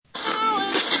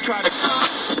try to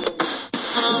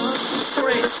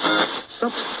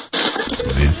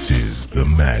This is the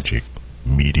Magic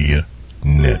Media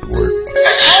Network. Open up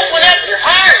your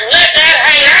heart and let that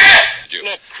hate out!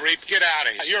 Look, creep, get out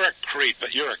of here. You're a creep,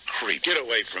 but you're a creep. Get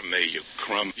away from me, you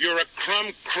crumb. You're a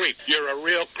crumb creep. You're a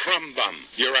real crumb bum.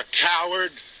 You're a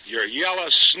coward. You're a yellow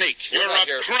sneak. You're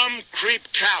a crumb creep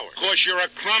coward. Of course, you're a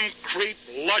crumb creep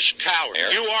lush coward.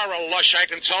 You are a lush, I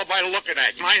can tell by looking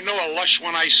at you. I know a lush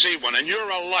when I see one, and you're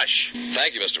a lush.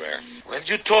 Thank you, Mr. Mayor. Well,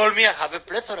 you told me I have a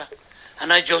plethora.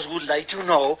 And I just would like to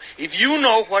know if you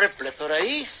know what a plethora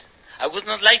is. I would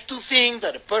not like to think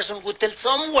that a person would tell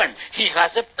someone he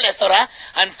has a plethora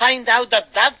and find out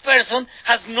that that person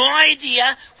has no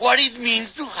idea what it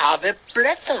means to have a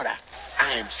plethora.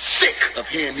 I am sick of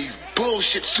hearing these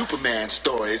bullshit Superman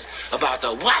stories about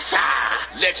the Wassa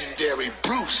legendary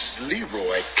Bruce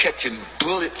Leroy catching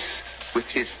bullets with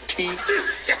his teeth.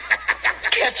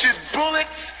 Catching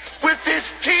bullets with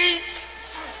his teeth?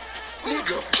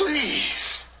 Nigga,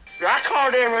 please. I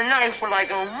called every night for like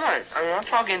a month. I mean, I'm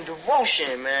talking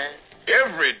devotion, man.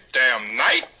 Every damn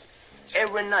night?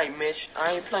 Every night, Mitch.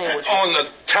 I ain't playing with you. On the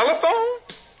telephone?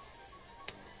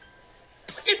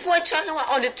 What this boy talking about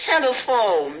on the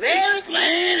telephone, man?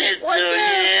 Explain it What to the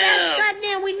hell? him.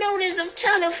 Goddamn, we know there's a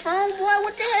telephone, boy.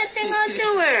 What the hell thing I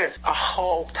doing? I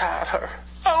hog-tied her.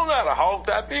 I don't know how to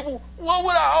hog-tie people. What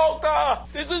would I hog-tie?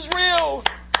 This is real.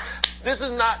 This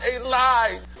is not a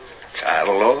lie.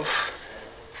 Karloff.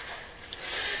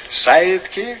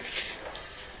 Sidekick.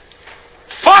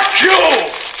 Fuck you!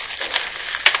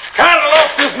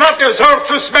 Karloff does not deserve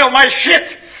to smell my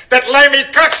shit! That limey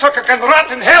cocksucker can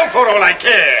rot in hell for all I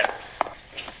care!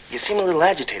 You seem a little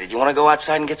agitated. You want to go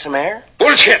outside and get some air?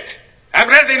 Bullshit! I'm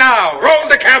ready now! Roll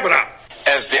the camera!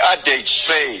 As the adage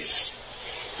says,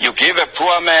 you give a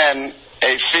poor man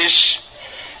a fish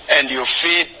and you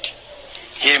feed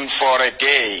him for a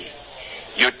day.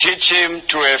 You teach him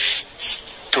to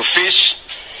fish.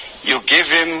 You give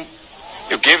him,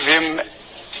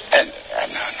 and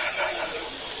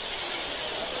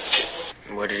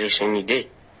no. What did they say he did?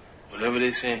 Whatever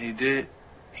they saying he did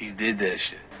that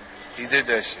shit. He did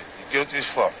that shit. He guilty as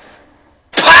fuck.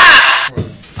 I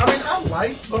mean, I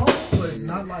like Bone, but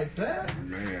not like that.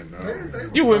 Man, no.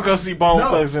 You wouldn't go see Bone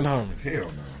Thugs and Harmony. Hell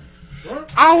no.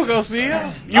 I would go see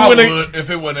him. I would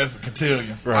if it wasn't at the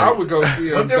Cotillion. Right. I would go see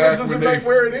him. What difference does it make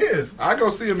where it is? I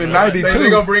go see him in '92. They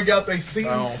gonna bring out their C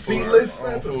list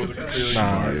at the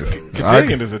Cotillion.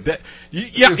 Cotillion is a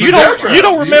you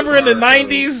don't remember in the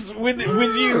 '90s when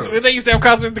they used to have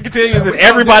concerts at the Cotillions and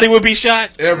everybody would be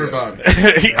shot. Everybody,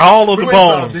 all of the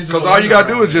bones. Because all you gotta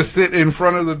do is just sit in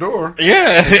front of the door.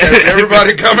 Yeah,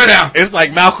 everybody coming out. It's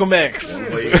like Malcolm X.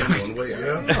 One way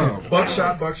out.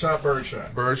 Buckshot,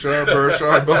 birdshot.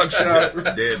 Birdshot,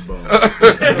 buckshot. Dead bone.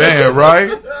 Man, right?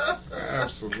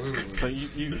 Absolutely. So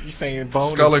you saying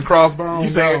Bone? Skull and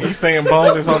crossbones? You saying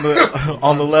Bone is on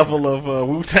the level of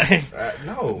Wu-Tang?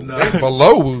 No. They're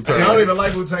below Wu-Tang. I don't even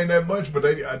like Wu-Tang that much, but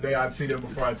I'd see them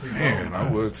before I'd see Bone. Man, I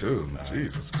would too.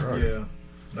 Jesus Christ. Yeah.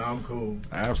 No, I'm cool.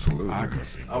 Absolutely. I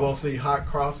won't see Hot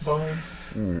Crossbone.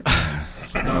 I'm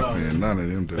not seeing none of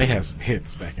them. They had some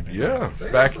hits back in the day. Yeah,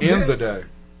 back in the day.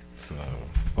 So,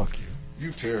 fuck you.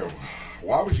 You terrible.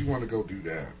 Why would you want to go do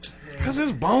that? Because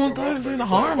it's Bone Thugs in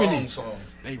Harmony.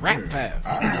 They rap fast.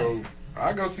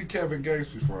 I go see Kevin Gates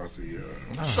before I see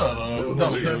Shut up.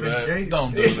 Don't do that.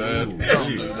 Don't do that.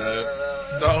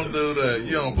 Don't do that.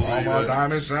 You don't believe all my that.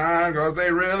 diamonds shine because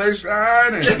they really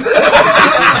shining.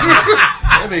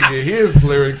 That nigga, his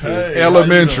lyrics is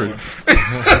elementary.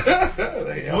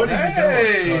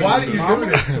 Why do you do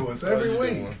this to us every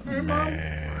week?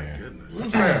 Man.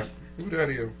 Who's that? Who that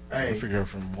is? Hey. That's a girl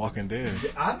from Walking Dead.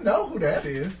 I know who that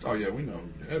is. Oh, yeah, we know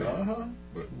who that is. Uh-huh.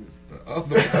 But who is the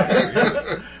other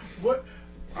one? What?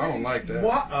 I don't like that.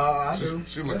 What? I do.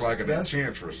 She looks like an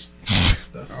enchantress.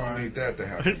 That's I fine. don't need that to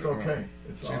happen. It's okay.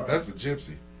 It's all right. That's a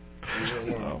gypsy.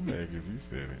 Oh, man, because you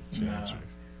said it. Nah.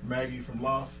 Maggie from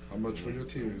Lost. How much for your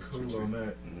tears? Cool on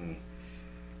that.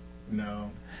 No.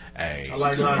 Hey, I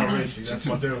like Lionel Richie. That's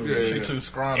my dude. Yeah, She too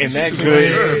scrawny. And that She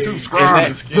good, too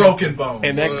scrawny. Broken Bone.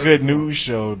 And that Good News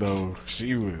show though,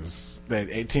 she was that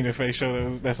Tina Fey show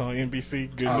that's on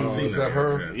NBC. Good News. Is that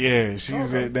her? Yeah,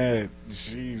 she's at that.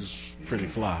 She's pretty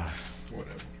fly.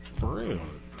 Whatever. For real.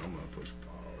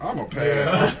 I'm a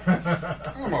pass.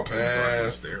 I'm a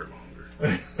pass. Stare longer.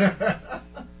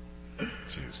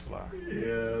 She's fly.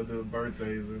 Yeah, the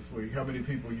birthdays this week. How many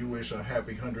people you wish a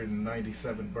happy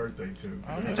 197th birthday to?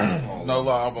 No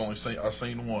lie, I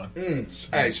seen one.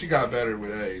 Hey, she got better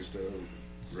with age, though.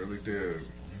 Really did.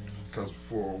 Because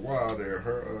for a while there,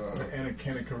 her Anna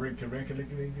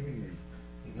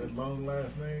That long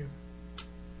last name.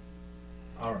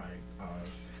 All right.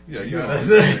 Yeah,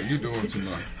 you doing too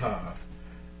much.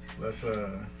 Let's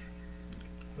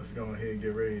go ahead and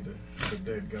get ready to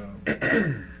dead gum.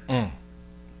 Come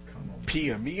on.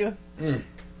 Pia Mia?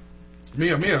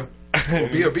 Mia.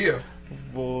 Or Bia.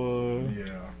 Boy.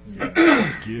 Yeah.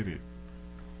 Get it.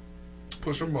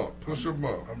 Push them up.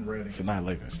 I'm ready. So not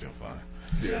Lathan still fine.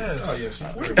 Yes. Oh, yeah,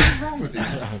 she's what is wrong with you?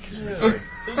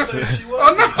 Who said she was?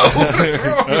 Oh, no. What's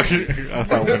wrong with you? I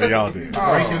thought one of y'all did.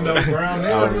 Breaking those ground.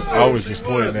 I was just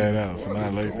pointing that out. So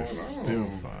not Lathan still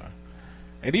fine.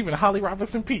 And even Holly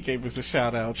Robinson Peete gave us a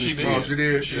shout out. She did.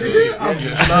 I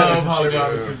love Holly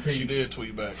Robinson Peete. She did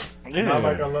tweet back. Yeah. Not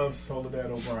like I love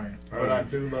Soledad O'Brien, but I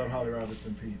do love Holly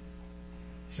Robinson Peete.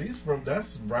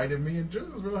 That's right in me and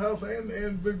Juice's Real House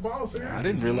and Big Boss. I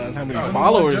didn't realize how many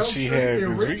followers she had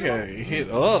because we got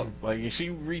hit up. Like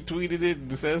she retweeted it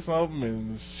and said something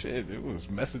and shit. It was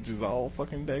messages all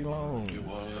fucking day long. It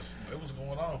was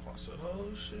going off. I said,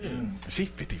 "Oh shit." She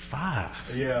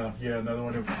 55. Yeah. Another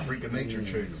one of them freak of nature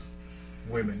chicks,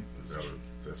 women. Is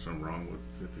that something wrong with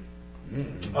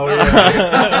 50? Oh yeah.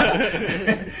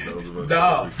 Those of us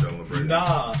that we celebrate.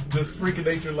 Nah. This freak of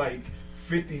nature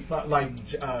 55,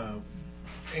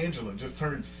 Angela just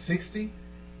turned 60,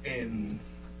 and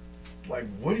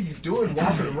what are you doing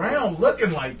walking around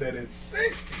looking like that at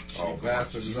 60? Oh,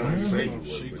 bastard! She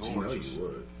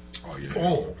would. Oh yeah.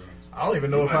 Oh, I don't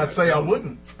even know if I'd say I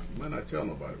wouldn't. You might not tell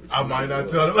nobody. I might not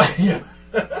tell nobody. Yeah.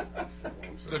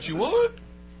 That you would?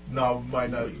 No,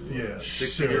 might not. Yeah.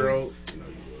 60-year-old. No,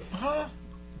 you would. Huh?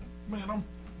 Man, I'm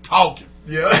talking.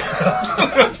 Yeah.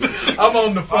 I'm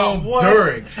on the phone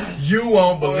during. You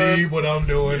won't believe what I'm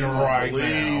doing right now.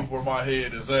 Believe where my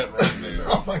head is at right now.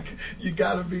 Oh my God. You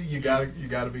gotta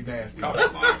be nasty. I'm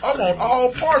on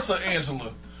all parts of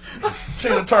Angela.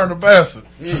 Tina Turner Bassett.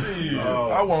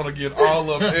 I want to get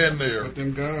all up in there. Put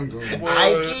them guns on.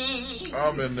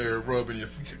 I'm in there rubbing your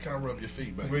feet. Can I rub your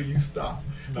feet, baby? Will you stop?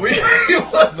 Let me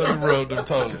rub them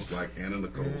toes. Just like Anna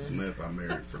Nicole Smith, I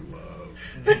married for love.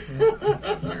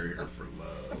 I married her for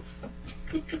love.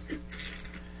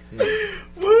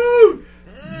 Woo!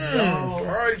 All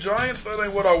right, Giants. That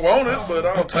ain't what I wanted, but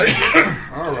I'll take it.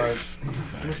 All right.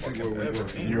 Let's see where we were.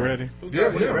 You ready? Yeah,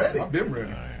 we're ready. I've been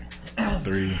ready.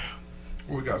 3.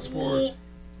 We got sports.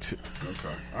 2.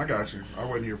 Okay, I got you. I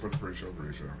wasn't here for the pre-show.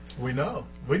 We know.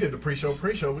 We did the pre-show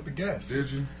with the guests.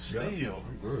 Did you? Still,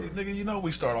 nigga, you know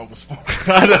we start off with sports.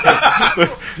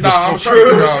 I was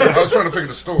trying to figure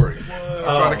the stories. I'm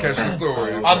trying to catch the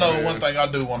stories. I know one thing I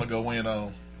do want to go in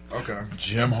on. Okay.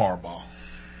 Jim Harbaugh.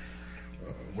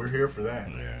 We're here for that.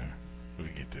 Yeah, we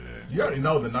get to that. You already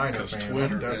know the Niners fan.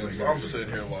 Twitter I'm sitting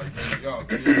here like, man, y'all.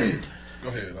 Go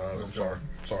ahead, I'm sorry.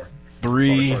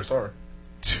 3. Sorry.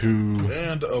 2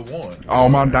 and a 1. All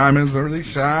my diamonds are really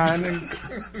shining. Boom.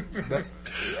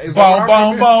 Is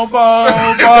that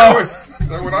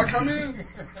when I come in?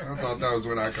 I thought that was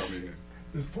when I come in.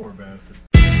 This poor bastard.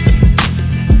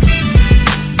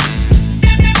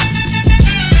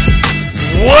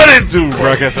 What it do?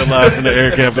 Broadcasting live from the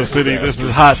Air Capital City. This is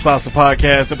Hot Salsa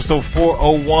Podcast, episode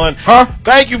 401.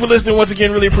 Thank you for listening once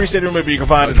again. Really appreciate it. Remember, you can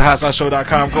find us at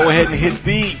HotSauceShow.com. Go ahead and hit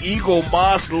the Eagle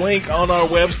Moss link on our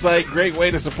website. Great way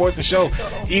to support the show.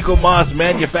 Eagle Moss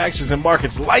manufactures and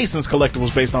markets licensed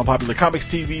collectibles based on popular comics,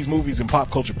 TVs, movies, and pop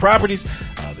culture properties.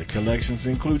 The collections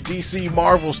include DC,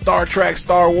 Marvel, Star Trek,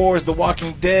 Star Wars, The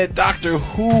Walking Dead, Doctor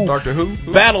Who,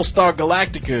 Battlestar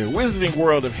Galactica, Wizarding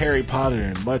World of Harry Potter,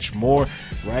 and much more.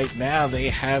 Right now, they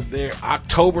have their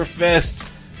Oktoberfest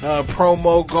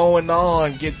promo going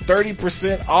on. Get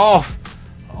 30% off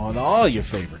on all your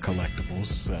favorite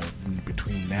collectibles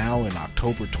between now and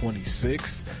October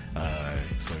 26th.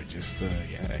 So just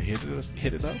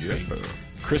hit it up. Yeah.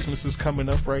 Christmas is coming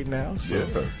up right now, so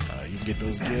you can get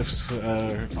those gifts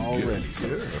already. So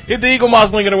hit the Eagle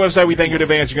Moss link on our website. We thank you in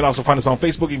advance. You can also find us on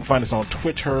Facebook. You can find us on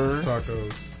Twitter.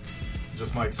 Tacos.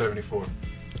 Just Mike 74.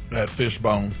 That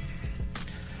Fishbone.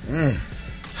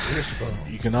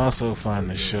 You can also find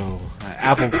the show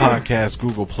Apple Podcasts,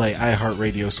 Google Play,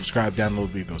 iHeartRadio. Subscribe,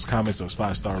 download, leave those comments, those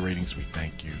 5-star ratings. We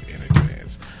thank you in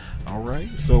advance. All right,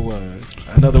 so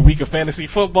another week of fantasy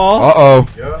football.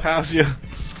 How's your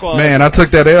squad? Man, I took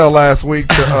that L last week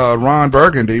to Ron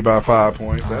Burgundy by 5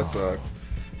 points. That sucks.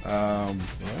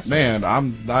 Man,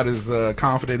 I'm not as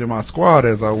confident in my squad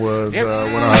as I was when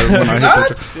I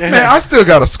hit the Man, I still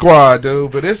got a squad,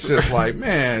 dude, but it's just like,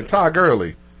 man, Todd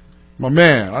Gurley. My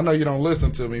man, I know you don't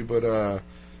listen to me, but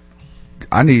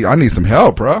I need some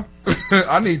help, bro.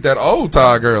 I need that old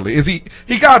Todd Gurley.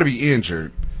 He got to be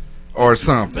injured. or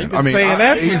something. They've been saying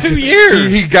that for 2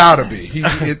 years. He gotta be.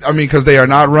 Because they are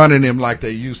not running him like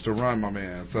they used to run, my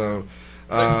man. So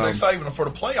they're saving him for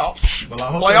the playoffs.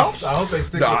 Well, I hope they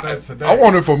stick with that today. I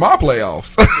want it for my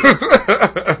playoffs.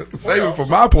 Save it for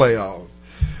my playoffs.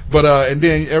 But and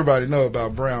then everybody know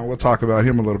about Brown. We'll talk about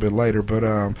him a little bit later. But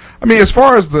I mean, as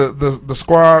far as the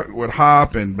squad with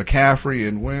Hop and McCaffrey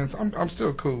and Wentz, I'm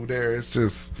still cool there. It's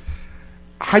just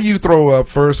how you throw up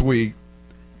first week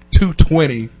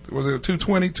 220. Was it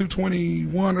 220,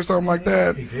 221 or something like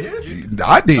that? He did?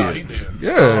 I did. No, he did.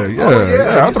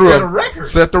 Yeah. I threw set up, a record.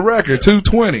 set the record,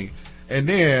 220. And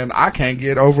then I can't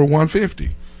get over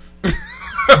 150.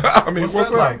 I mean, what's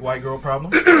that up? like? White girl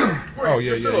problem? Oh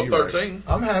yeah, still you're 13. Right.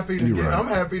 I'm happy to Right. I'm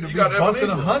happy to be got Evan busting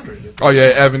Ingram. 100. Oh yeah,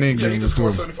 Evan Ingram. Yeah, he just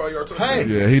scored 75-yard touchdown. Hey.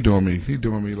 Yeah, he doing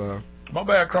me love. My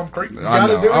bad, Crumb Creek. I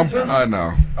know. do it too? I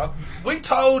know. We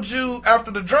told you after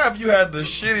the draft you had the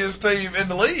shittiest team in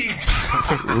the league.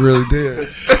 Really did.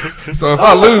 So if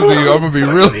I lose to you, I'm gonna be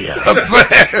really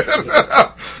upset.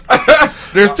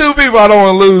 There's two people I don't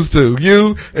want to lose to: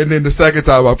 you, and then the second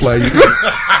time I play you.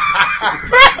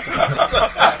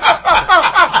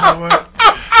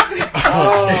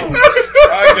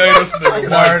 I gave this nigga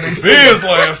Mike Biz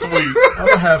last week. I'm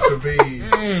gonna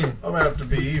have to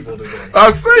be evil today.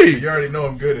 I see. You already know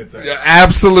I'm good at that. Yeah,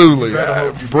 absolutely. You better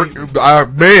hope you beat me.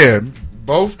 Man,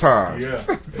 both times. Yeah.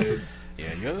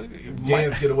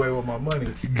 Yans get away with my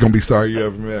money. You're gonna be sorry you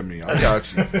ever met me. I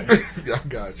got you. I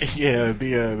got you. Yeah,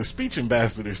 the speech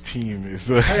ambassadors team is.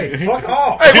 Hey, fuck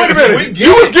off! Hey, wait a minute.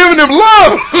 You was giving him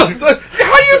love. How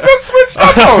you just switched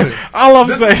up on it? All I'm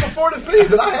This saying. is before the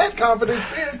season. I had confidence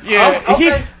then. Yeah,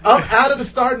 I'm out of the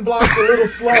starting blocks a little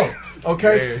slow.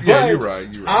 Okay, Yeah, but you're right.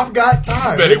 I've got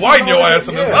time. Betty This is White your only- ass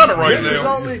in this hunter right this is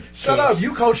now. only shut up.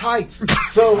 You coach Heights,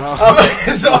 so I'm Damn!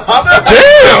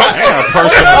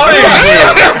 What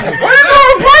you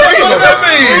doing person? What that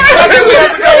means?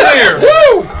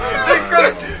 Woo!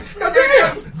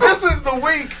 This is the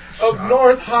week of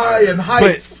North High and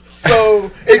Heights. So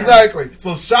exactly.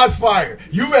 So shots fired.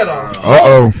 You better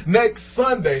hope next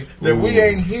Sunday that we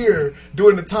ain't here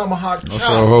doing the tomahawk chop.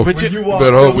 hope. When But you you walk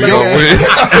better hope the we don't land. win.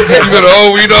 You better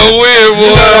hope we don't win,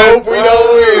 boy. I hope we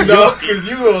don't win, dog, because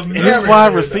you will never. His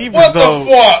wide receivers, What though.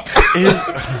 the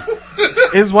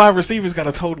fuck? His wide receivers got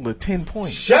a total of 10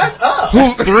 points. Shut up.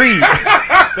 That's 3.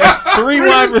 That's 3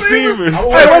 wide receivers. Hey,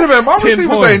 wait a minute. My 10 receivers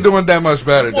points. ain't doing that much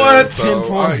better. What? Dude. So, 10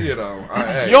 points.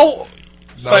 Hey. Yo.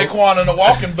 Saquon in a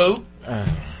walking boot.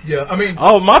 Yeah, I mean,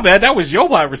 Oh, my bad. That was your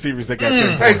wide receivers that got 10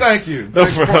 points. Hey, thank you. No,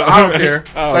 Thanks for, I don't care.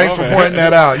 Oh, Thanks my for bad. pointing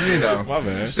that out. You know, My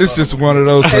bad. it's just one of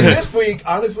those and things. this week,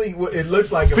 honestly, it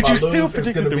looks like if But I you lose, still it's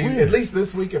predicted going to to be win. at least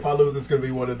this week. If I lose, it's going to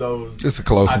be one of those. It's a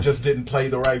close I one. just didn't play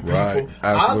the right people. Right,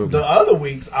 absolutely. The other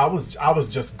weeks, I was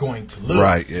just going to lose.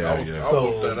 Right, yeah, yeah. So I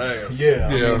whooped that ass. yeah,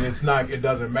 I Yeah. mean, it's not. It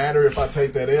doesn't matter if I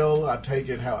take that L. I take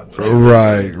it how I take it.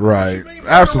 Right. Right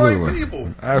Absolutely.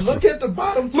 people. Absolutely. Look at the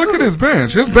bottom. Two. Look at his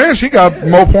bench. His bench, he got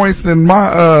more points than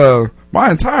my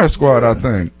entire squad, I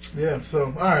think. Yeah. So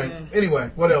all right.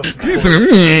 Anyway, what else? He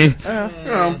said,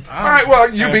 all right, well,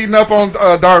 you beating up on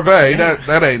Darvey.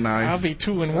 That ain't nice. I'll be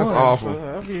 2-1. That's awful. So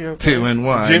I'll be okay.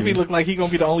 2-1. Jimmy look like he gonna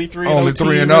be the only 3-0 Only team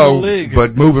 3-0, in the league.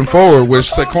 but moving forward with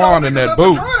Saquon in that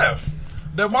boot.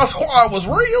 That my squad was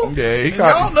real. Yeah, he and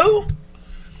got- y'all knew.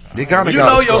 He kind of You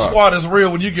got know a your squad. squad is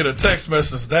real when you get a text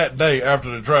message that day after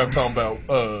the draft talking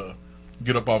about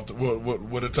get up off the,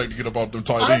 what it take to get up off them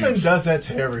tight Ivan ends. does that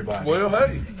to everybody. Well,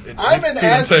 hey, Ivan he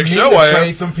asked me text to your trade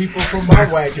ass. some people from my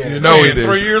whack ass. You know he did.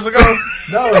 3 years ago.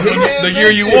 No, he did. The this year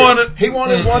you year. won it. He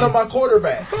wanted one of my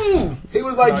quarterbacks. Who? He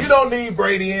was like, "You don't need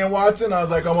Brady and Watson." I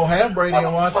was like, "I'm gonna have Brady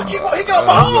and Watson." He got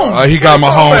Mahomes. He got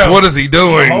Mahomes. What is he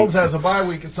doing? Mahomes has a bye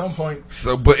week at some point.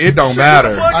 So, but it don't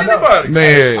matter. Fuck I know. anybody.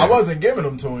 Man. I wasn't giving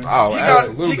them to him. Oh,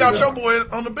 absolutely. He got not. your boy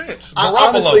on the bench.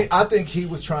 Honestly, Garoppolo. I think he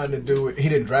was trying to do it. He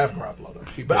didn't draft Garoppolo,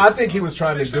 but I think he was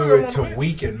trying to do it to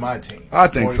weaken my team. I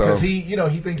think so. Because he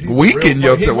thinks he's Weaken a real,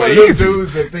 your he's team. one of those Easy.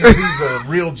 dudes that thinks he's a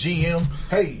real GM.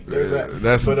 Hey, there's that.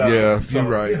 That's But, yeah. so, You're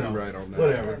right. you know, You're right on that.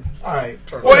 Whatever. All right.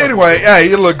 Well, anyway, hey,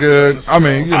 you look good. I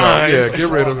mean, you know, Alright. yeah. Get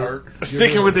rid of it.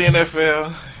 Sticking with the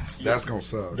NFL, That's gonna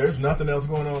suck. There's nothing else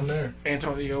going on there.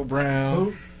 Antonio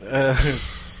Brown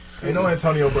Ain't no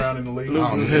Antonio Brown in the league.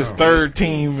 loses his third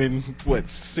team in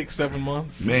 6-7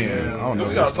 months. Man, I don't know.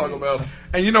 We gotta talk about.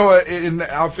 And you know what?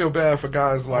 I feel bad for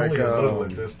guys like Only a little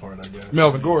at this part, I guess.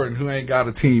 Melvin Gordon, who ain't got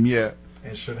a team yet.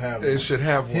 and should have. It should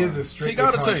have one. His is strictly He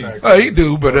got a team. contract. He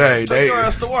do, but hey, Take your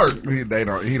ass to work. He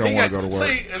don't want to go to work.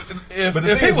 See, if But the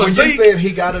he thing is, was when you Zeke, said he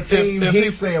got a team, if he's he-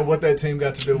 saying what that team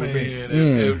got to do with me.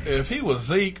 if he was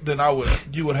Zeke, then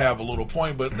you would have a little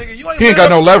point. But nigga, you ain't He ain't got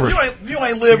no leverage. You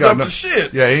ain't lived up to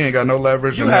shit. Yeah, he ain't got no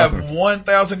leverage. You and have nothing.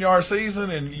 1,000-yard season,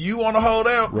 and you want to hold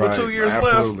out with 2 years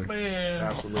Absolutely. left, man.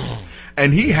 Absolutely.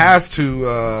 And he has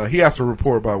to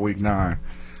report by week 9,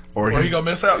 or he gonna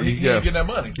miss out. He ain't getting that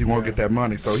money. He won't get that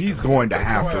money, so he's going to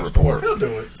have to report. He'll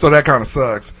do it. So that kind of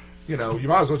sucks. You know, you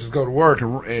might as well just go to work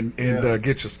and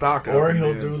get your stock up. Or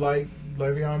he'll do like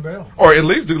Le'Veon Bell. Or at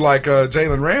least do like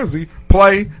Jalen Ramsey,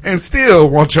 play and still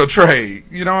want your trade.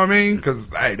 You know what I mean? Because,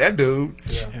 hey, that dude.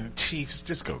 Chiefs,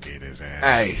 just go get his ass.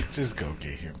 Hey. Just go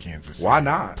get him, Kansas City. Why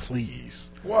not?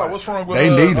 Please. Why? What's wrong with They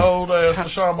need him. old ass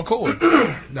LaShawn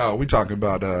McCoy? No, we talking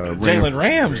about Jalen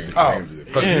Ramsey. Oh,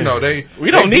 because you know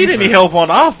we don't need any help on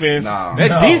offense. No.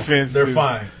 That defense, they're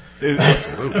fine.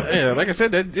 Yeah, like I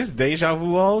said, this deja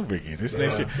vu all over again. This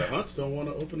next year. The Hunts don't want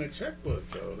to open that checkbook,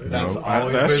 though. That's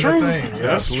always That's been true. the thing.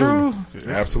 That's true.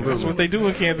 Absolutely. That's what they do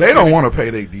in Kansas They City. don't want to pay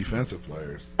their defensive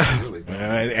players. They really don't.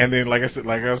 And then, like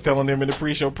I was telling them in the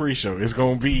pre-show, it's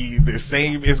going to be the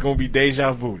same. It's going to be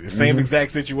deja vu. The same exact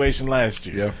situation last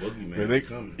year. Yeah. Boogeyman's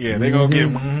coming. Yeah, they're going to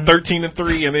get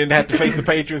 13-3 and then have to face the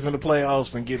Patriots in the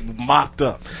playoffs and get mopped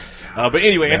up. But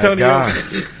anyway,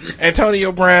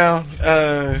 Antonio Brown,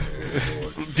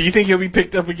 do you think he'll be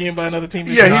picked up again by another team?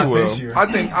 Yeah, he will.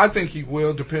 I think he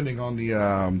will, depending on the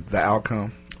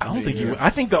outcome. I don't think he will. I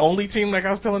think the only team, like I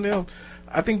was telling them,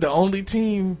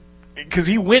 because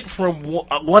he went from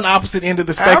one opposite end of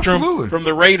the spectrum, Absolutely. from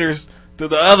the Raiders to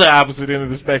the other opposite end of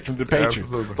the spectrum, the Patriots.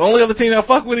 Absolutely. The only other team that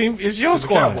fuck with him is your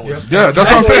squad. Yeah, that's what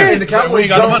I'm saying. And the Cowboys we ain't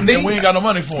got no don't money. need We ain't got no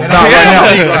money for him. Not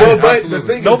right now. Well, but the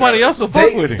thing Nobody is, else will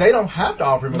fuck with him. They don't have to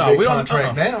offer him a No, big we don't-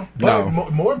 contract now. No.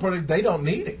 But more importantly, they don't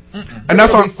need it. And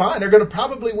that's gonna what be fine. They're going to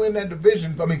probably win that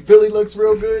division. I mean, Philly looks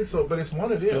real good, but it's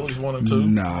one of them. Philly's 1 and 2.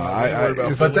 No,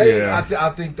 But I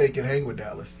think they can hang with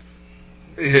Dallas.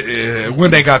 when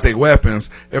they got their weapons.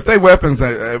 If they weapons,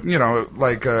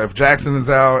 if Jackson is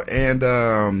out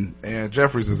and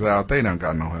Jeffries is out, they don't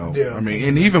got no help. Yeah. I mean,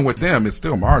 and even with them, it's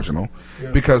still marginal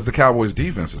because the Cowboys'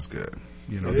 defense is good.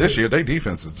 You know, this year their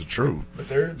defense is the truth. But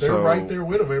they're right there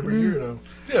with them every year, though.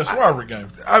 Yeah, it's a rivalry game.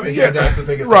 I mean, that's the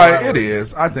thing. It's right? It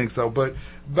is. I think so. But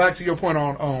back to your point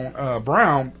on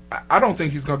Brown, I don't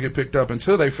think he's going to get picked up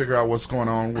until they figure out what's going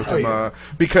on with him. Yeah.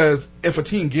 Because if a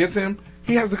team gets him,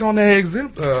 he has to go on the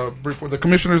exempt report, the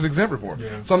commissioner's exempt report.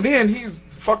 Yeah. So then he's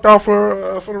fucked off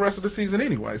for the rest of the season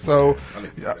anyway. So, I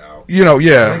think he's out.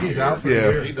 I think he's out for the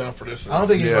year. He done for this. I don't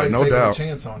think anybody's no taking doubt. a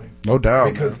chance on him. No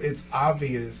doubt. Because it's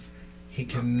obvious he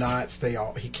cannot stay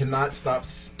off. He cannot stop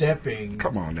stepping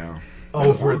Come on now.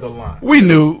 over the line. We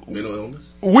knew Mental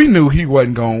illness. we knew he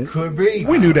wasn't going. Could be.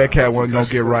 We knew that cat wasn't going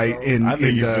to get right. I think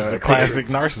he's just a classic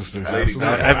narcissist. I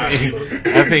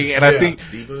think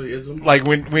Divaism. like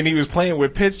when he was playing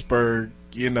with Pittsburgh,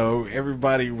 you know,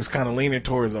 everybody was kind of leaning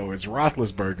towards, it's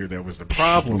Roethlisberger that was the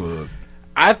problem. Look.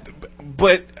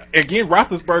 But again,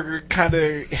 Roethlisberger kind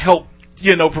of helped,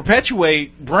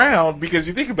 perpetuate Brown, because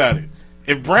you think about it.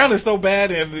 If Brown is so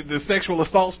bad and the sexual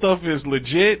assault stuff is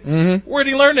legit, where'd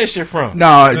he learn that shit from?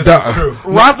 No, This is true.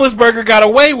 Roethlisberger got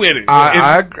away with it.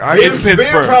 I in Pittsburgh.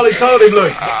 Ben probably told him,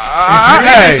 look,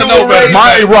 hey, to know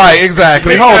better. right,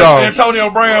 exactly. Hold on. Antonio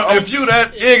Brown, if you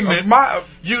that ignorant,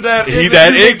 you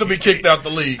need to be kicked out the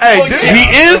league. Hey,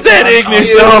 He is that ignorant,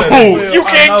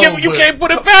 though. You can't put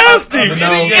it past him.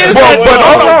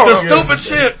 The stupid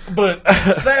shit, but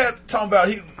that talking about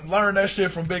he learned that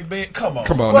shit from Big Ben. Come on,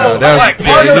 Well, now. That's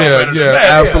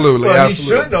absolutely. Well, he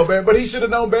absolutely. should know better, but he should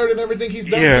have known better than everything he's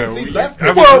done since he left.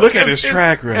 I mean, look at his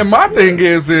track record. And my thing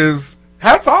is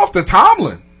hats off to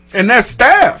Tomlin and that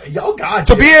staff Yo, God,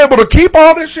 to be able to keep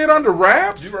all this shit under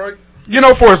wraps. You right.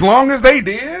 For as long as they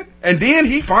did, and then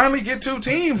he finally get 2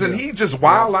 teams, and he just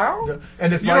wild out.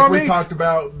 And it's You know like what I we mean? talked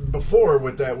about before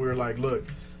with that. We were like, look,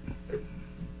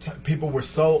 people were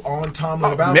so on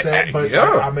Tomlin about that, but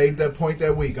I made that point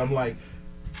that week. I'm like,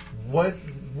 what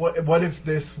if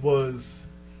this was?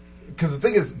 Because the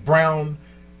thing is, Brown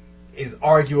is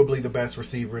arguably the best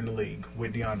receiver in the league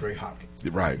with DeAndre Hopkins.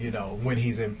 Right. When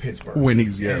he's in Pittsburgh. When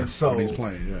he's And so when he's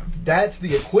playing, yeah. That's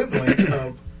the equivalent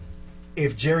of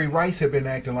if Jerry Rice had been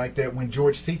acting like that when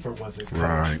George Seifert was his coach.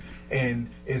 Right. And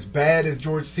as bad as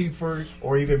George Seifert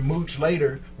or even Mooch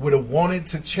later would have wanted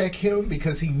to check him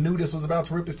because he knew this was about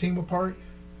to rip his team apart,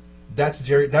 that's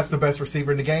Jerry. That's the best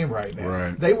receiver in the game right now.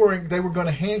 Right. They were going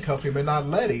to handcuff him and not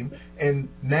let him. And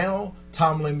now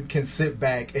Tomlin can sit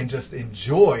back and just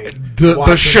enjoy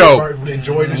the show.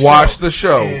 Enjoy the Watch show. the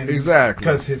show. And Exactly.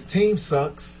 because his team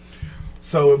sucks.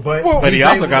 So, but he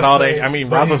also got all that. I mean,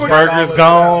 Roethlisberger's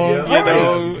gone. You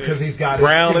know, because he's got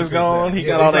Brown is gone. He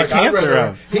got all that cancer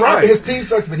out. His team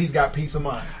sucks, but he's got peace of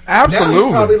mind. Absolutely. Now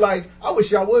he's probably like, I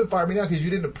wish y'all would fire me now because you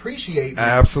didn't appreciate me.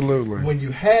 Absolutely. When you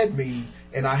had me.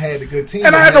 And I had a good team.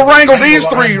 And I had to wrangle these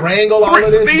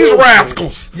these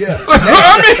rascals. Yeah.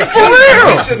 I mean, for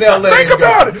real. Think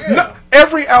about it. Yeah. No,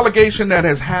 every allegation that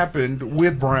has happened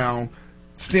with Brown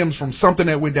stems from something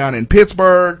that went down in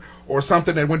Pittsburgh or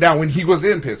something that went down when he was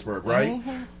in Pittsburgh, right?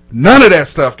 Mm-hmm. None of that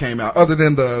stuff came out other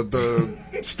than the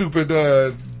stupid...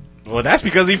 well, that's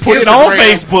because he put it on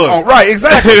Facebook. Oh, right,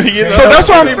 exactly. You know? So that's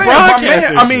what I'm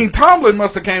saying. I mean, Tomlin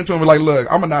must have came to him and like, look,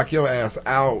 I'm going to knock your ass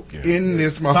out in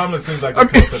this month. Tomlin seems like... I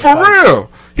mean, for real.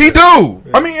 He do.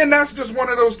 Yeah. I mean, and that's just one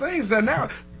of those things that now...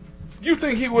 You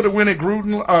think he would have went at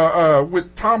Gruden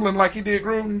with Tomlin like he did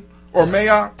Gruden? Or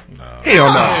Mayock? No.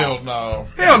 Hell no. Hell no.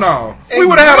 Hell no. And We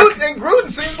would have had And Gruden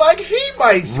seems like he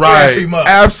might scrap him up.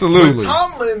 Absolutely.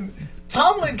 But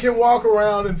Tomlin can walk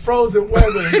around in frozen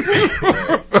weather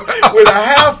with a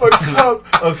half a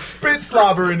cup of spit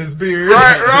slobber in his beard.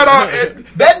 Right on.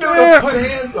 That dude will put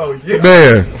hands on you.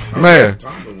 Man.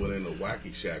 Tomlin went in the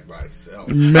wacky shack by himself.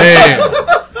 Man.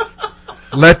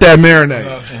 Let that marinate.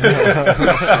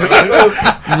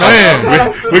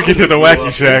 Man. We'll get to the wacky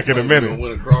shack in a minute.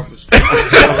 Went across the street.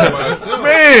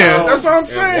 Man, that's what I'm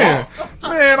saying.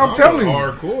 Man, I'm telling you.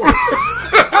 Hardcore.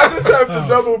 I just have to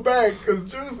double back because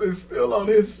Juice is still on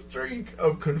his streak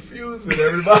of confusing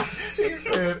everybody. He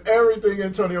said everything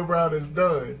Antonio Brown has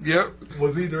done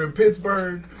was either in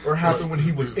Pittsburgh or happened when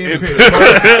he was in Pittsburgh.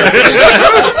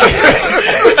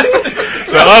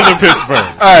 The other Pittsburgh.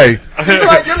 Hey.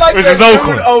 You're like Which that is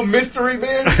dude, Oakland. Mystery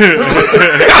Man.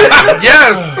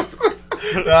 Yes.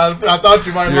 I thought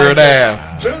you might. You're like an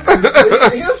ass.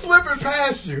 He'll slip it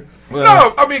past you.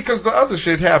 No, I mean, because the other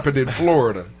shit happened in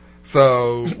Florida.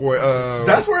 So.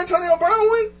 That's where Antonio Brown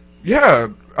went? Yeah.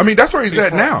 I mean, that's where he's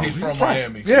at now. He's from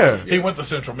Miami. Yeah. He went to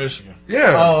Central Michigan.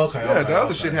 Yeah. Oh, okay. Yeah, the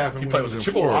other shit happened when he was in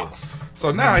Florida.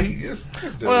 So now he is.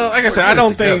 Well, like I said, I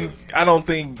don't think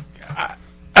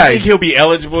I think he'll be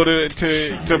eligible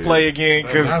to play again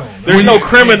because there's no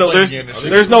criminal.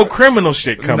 There's no criminal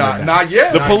shit coming. Not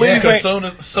yet. The police ain't. As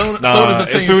soon as the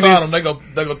team sign him,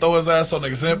 they go throw his ass on the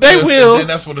exempt They list, will. And then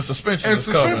that's when the suspension is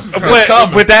coming.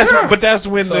 But that's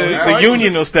when the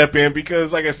union will step in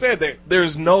because, like I said,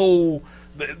 there's no.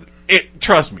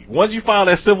 Trust me. Once you file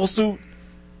that civil suit,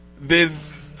 then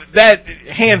that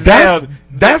hands down.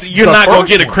 You're not going to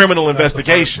get a criminal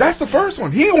investigation. That's the first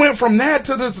one. He went from that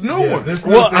to this new one.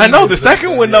 Well, I know the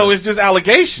second one though is just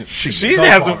allegations. She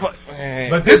has a.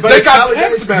 But they got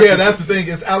text messages. Yeah, that's the thing.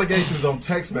 It's allegations on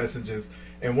text messages.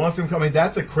 And once them come in,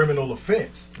 that's a criminal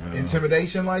offense.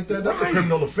 Intimidation like that, that's a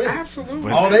criminal offense.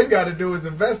 Absolutely. All they've got to do is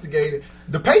investigate it.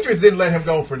 The Patriots didn't let him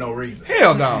go for no reason.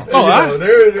 Hell no.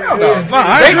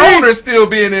 They owner's still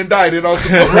being indicted on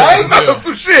some right?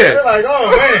 some shit. They're like,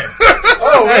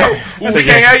 oh man. We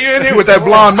can't have you in here with that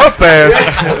blonde mustache.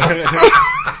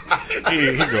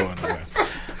 he going away.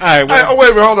 All right. Well, wait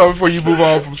a minute, hold on before you move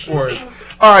on from sports.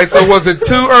 All right, so was it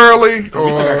too early? We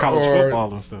still got college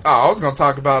football and stuff. I was going to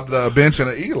talk about the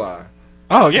benching of Eli.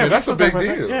 Oh yeah, I mean, that's a big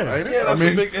deal. Yeah, that's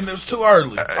a big, and it was too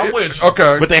early. I'm with you.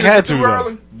 Okay, but they had to. Too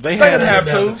early? They didn't have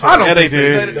to. I don't. Yeah, they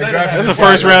did. That's a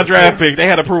first round draft pick. They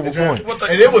had a approval point,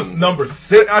 and it was number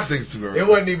 6. I think it's too early. It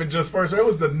wasn't even just first round. It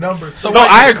was the number 6. No,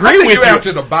 I agree with you.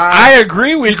 After the bye, I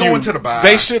agree with you. Going to the bye.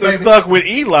 They should have stuck with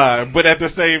Eli, but at the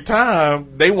same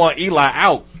time, they want Eli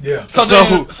out. Yeah.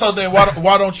 So then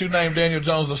why don't you name Daniel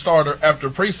Jones a starter after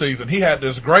preseason? He had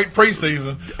this great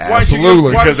preseason.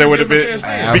 Absolutely. Because there would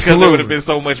have been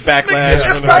so much backlash.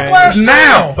 It's backlash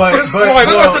now. But what's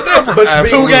the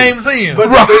difference? 2 games in. But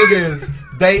the thing is,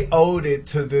 they owed it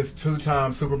to this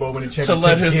 2-time Super Bowl winning champion to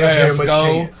let his ass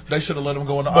go. They should have let him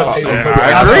go in the offseason.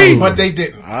 I agree, but they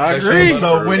didn't. I agree.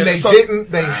 So when they didn't,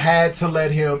 they had to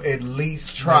let him at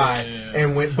least try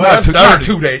and win. But that's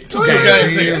dirty. 2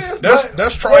 games in.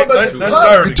 That's Troy. That's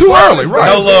dirty. Too early,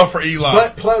 right? No love for Eli.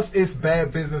 But plus, it's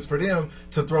bad business for them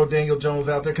to throw Daniel Jones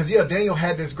out there because Daniel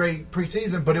had this great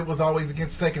preseason, but it was always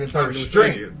against second and third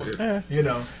string. You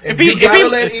know, if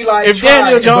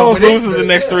Daniel Jones loses the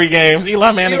next 3 games,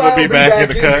 Eli Manning will be back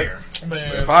in the cut.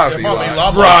 Man, if I see Eli,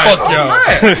 right?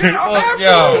 Fuck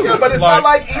y'all. Yeah, but it's not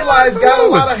like Eli's got a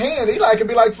lot of hand. Eli can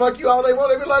be like, "Fuck you" all they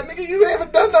want. They be like, "Nigga, you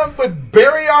haven't done nothing but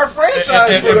bury our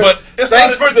franchise." But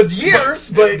thanks for the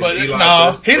years. But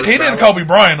no, he didn't Kobe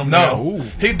Bryant them. No,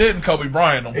 he didn't Kobe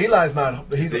Bryant them. Eli's not.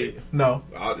 No.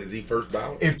 Is he first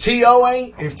ballot? If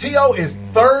T.O. is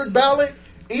third ballot.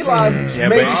 Eli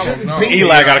maybe shouldn't be.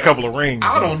 Eli got a couple of rings.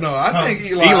 I don't know. I think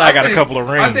Eli got a couple of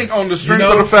rings. I think on the strength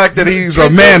of the fact that he's a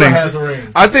Manning.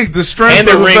 I think the strength and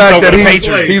of the fact that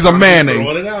he's a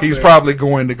Manning. He's probably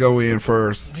going to go in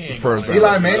first.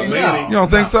 Eli Manning. No. You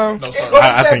don't think so? No, sir.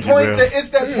 I think he will. It's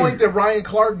that point that Ryan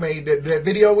Clark made. That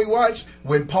video we watched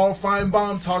when Paul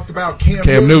Feinbaum talked about Cam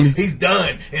Newton. He's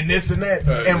done and this and that.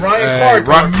 And Ryan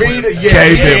Clark immediately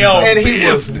and he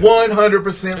was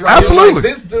 100% right. Absolutely. Like,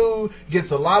 this dude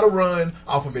gets a lot of run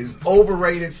off of his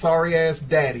overrated sorry ass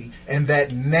daddy and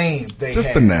that name they just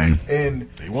had. The name. And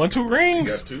he won 2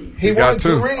 rings. He won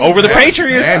 2 rings over the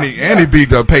Patriots. And he beat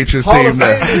the Patriots Hall team. of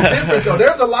Fame is different though.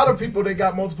 There's a lot of people that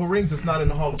got multiple rings that's not in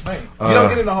the Hall of Fame. You don't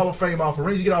get in the Hall of Fame off of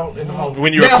rings. You get out in the Hall of Fame.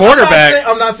 When you're a quarterback,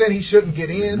 I'm not saying he shouldn't get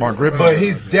in. Mark Rippon. But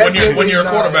he's definitely when you're a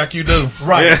quarterback, you do.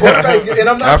 Right. Yeah. And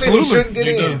I'm not saying he shouldn't get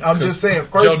in. I'm just saying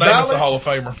Joe Namath's a Hall of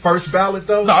Famer. First ballot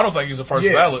though. No, I don't think he's a first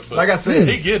ballot. But like I said,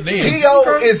 he getting in.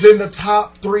 T.O. is in the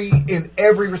top 3 in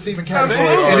every receiving category,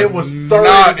 and it was third.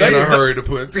 Not in a hurry to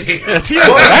put T.O.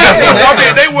 I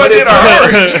mean, they wasn't in a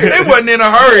hurry. They wasn't in a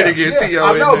hurry to get T.O.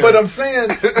 I know, in but I'm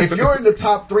saying if you're in the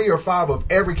top 3 or 5 of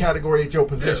every category at your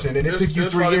position, and it took you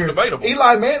 3 years,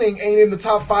 Eli Manning ain't in the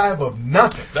top 5 of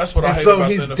nothing. That's what I hate so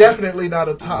about he's the NFL. Definitely not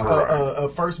a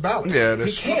top first ballot. Yeah,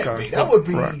 he can't okay. be. That would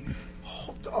be. Right.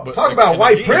 Talk about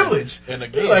white privilege. And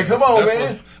again, like, come on,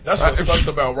 man. That's what sucks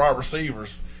about wide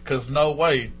receivers. Because no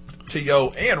way, T.O.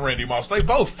 and Randy Moss, they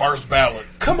both first ballot.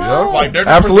 Come on. Like, their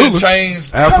numbers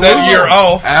changed that year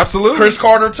off. Absolutely. Chris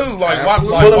Carter, too. Like,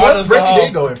 why does Randy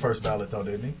did go in first ballot, though,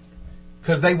 didn't he?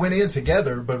 Because they went in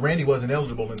together, but Randy wasn't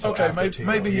eligible until after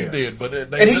maybe he did, but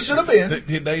and he should have been.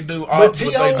 They do, but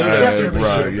T.O. definitely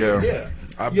right, should. Yeah.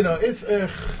 It's.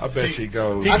 I bet he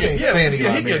goes. I can't stand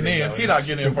Eli he getting in. He not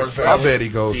getting in first. I bet he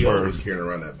goes T.O. first. carrying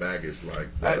around that baggage like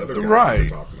other guys right. we're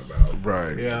talking about.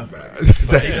 Right. Yeah.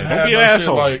 He didn't have no shit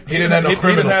like he didn't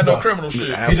have no criminal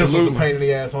shit. He just was a pain in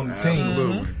the ass on the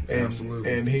team.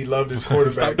 Absolutely. And he loved his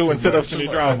quarterback. Stop doing sit-ups in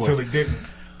the driveway until he didn't.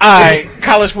 All right,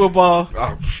 college football.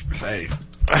 Oh, hey,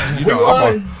 you know,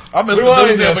 I missed the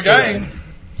doozy of a game.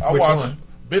 I watched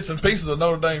bits and pieces of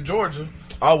Notre Dame, Georgia.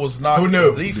 I was not. Who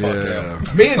knew? The fuck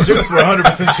out. Me and Juice were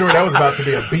 100% sure that was about to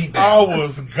be a beatdown. I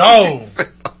was gone.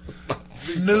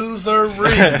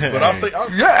 Snoozery. But I say,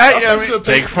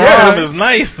 Jake Fromm is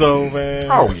nice though, man.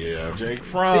 Oh yeah, Jake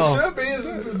Fromm. It should be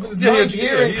his ninth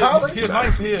year in college. He's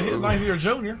ninth year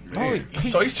junior.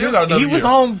 So he still got another year. He was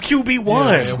on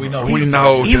QB1. Yeah, we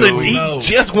know. He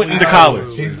just went into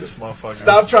college. He's this motherfucker.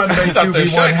 Stop trying to make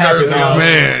QB1 happen.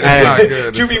 Man, it's not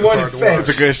good. QB1 is fast.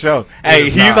 It's a good show. Hey,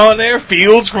 he's on there.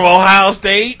 Fields from Ohio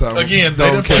State. Again,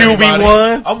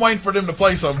 QB1. I'm waiting for them to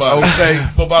play somebody. Okay.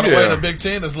 But by the way, the Big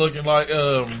Ten is looking like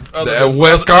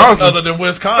Wisconsin. Other than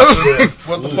Wisconsin,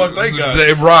 what the fuck they got?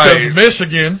 Right. Because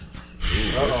Michigan.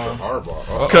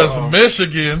 Harbaugh.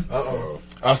 Michigan.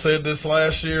 I said this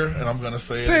last year, and I'm going to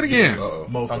say it again.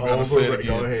 Most I'm going to say it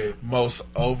again. Go ahead. Most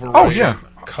overrated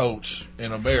coach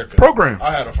in America. Program.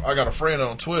 I got a friend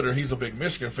on Twitter. He's a big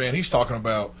Michigan fan. He's talking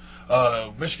about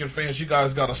Michigan fans. You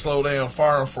guys got to slow down.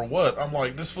 Fire him for what? I'm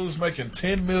like, this fool's making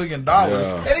 $10 million,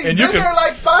 and he's been there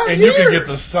like 5 years. And you can get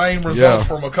the same results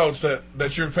from a coach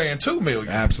that you're paying $2 million.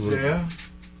 Absolutely. Yeah.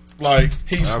 Like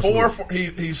he's 4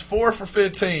 for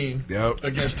 15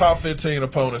 against top 15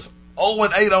 opponents.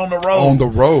 0-8 on the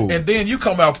road. And then you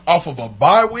come out off of a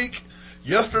bye week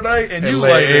yesterday and you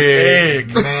laid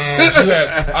an egg. Man.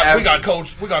 We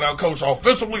got out coached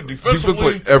offensively,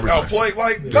 defensively, outplayed.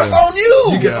 Like that's on you.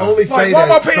 You can only say why that.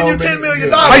 am I paying you $10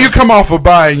 million? How you come off a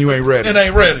bye and you ain't ready? And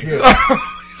ain't ready.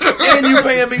 And you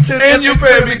paying me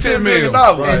 $10 million.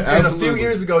 Right, and a few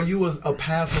years ago, you was a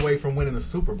pass away from winning a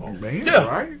Super Bowl. Man, yeah,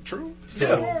 right, true.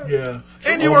 So, yeah.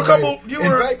 And you were a couple. In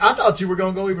fact, I thought you were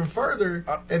going to go even further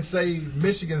and say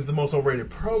Michigan's the most overrated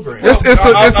program. It's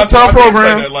a tough program.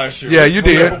 I did say that last year. Yeah, you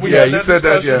did. Yeah, you said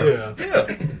that. Yeah.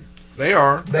 They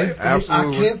are. They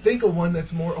absolutely. I can't think of one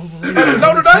that's more overrated.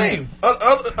 Notre Dame.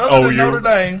 Other than Notre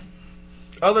Dame.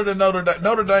 other than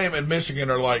Notre Dame and Michigan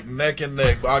are like neck and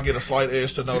neck, but I'll get a slight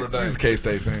edge to Notre Dame. He's a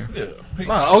K-State fan. Yeah.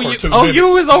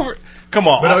 OU is over. Come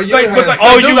on. But OU's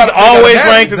always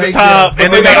ranked at the top,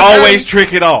 and then they always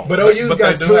trick it off. But OU's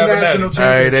got 2 national championships.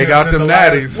 Hey, they got them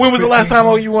natties. When was the last time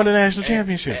OU won a national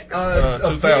championship?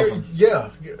 2000. Yeah.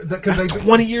 That's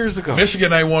 20 years ago.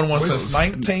 Michigan ain't won one since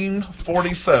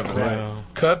 1947. Wow.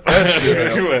 Cut that shit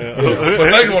out.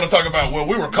 But they want to talk about,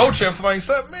 we were co-champs in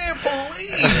 97. Man,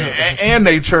 please. And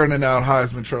they churning out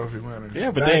Heisman Trophy winners.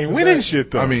 Yeah, but they ain't winning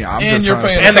shit, though. I mean, I'm and just you're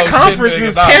trying paying to and the conference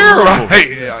is terrible. Right.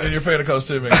 Yeah. And you're paying the coach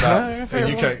 $10 million. And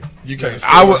you can't.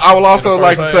 I will also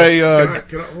like to say.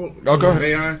 Can I hold? Oh, go ahead.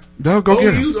 May I? No, go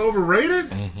get it. OU's overrated?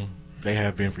 Mm-hmm. They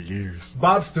have been for years.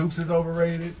 Bob Stoops is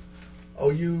overrated.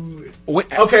 OU.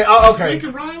 Okay.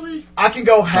 Lincoln Riley? I can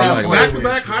go halfway.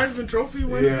 Back-to-back Heisman Trophy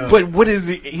winner? Yeah. But what is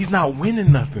he? He's not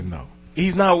winning nothing, though.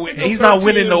 He's not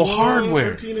winning no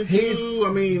hardware. 13-2.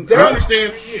 I mean,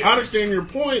 I understand your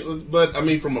point, but I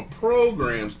mean, from a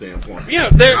program standpoint. Yeah,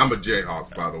 I'm a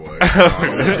Jayhawk, by the way.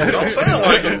 Don't sound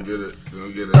like it.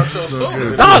 Don't get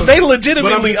it. No, they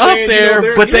legitimately up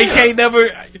there, but they can't never.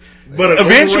 But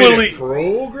eventually,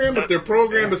 program, if their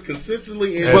program is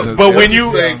consistently in, but when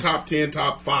you say top 10,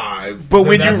 top 5, but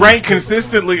when you rank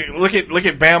consistently, look at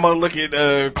Bama, look at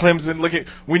Clemson,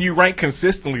 when you rank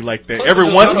consistently like that.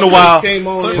 Every once in a while,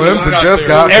 Clemson just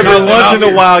got. Every once in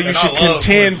a while, you should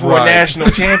contend for a national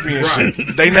championship.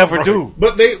 They never do.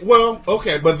 But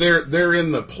but they're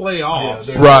in the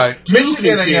playoffs, right?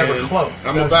 Michigan ain't ever close.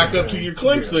 I'm gonna back up to your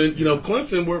Clemson. You know,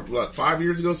 Clemson were 5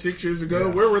 years ago, 6 years ago.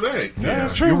 Where were they? Yeah,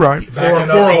 that's true. You're right. For a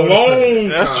long time.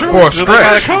 That's true. For a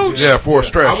stretch. Yeah, for a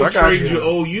stretch. I would trade you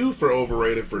OU for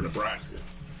overrated for Nebraska.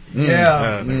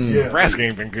 Yeah. Nebraska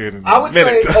ain't been good in I would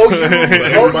minute. say OU. But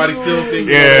everybody still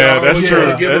thinks that's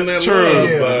true. Give them That's that true. love,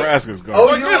 but Nebraska's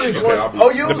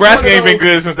gone. Nebraska ain't been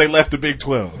good since they left the Big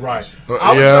 12. Right.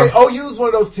 I would say OU's one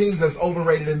of those teams that's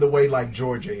overrated in the way like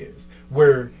Georgia is,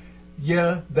 where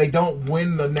they don't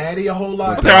win the Natty a whole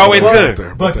lot. But they're always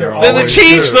good. But they're the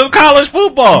Chiefs of college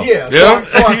football. Yeah.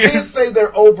 So I can't say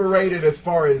they're overrated as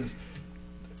far as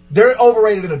they're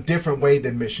overrated in a different way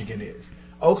than Michigan is.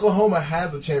 Oklahoma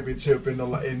has a championship in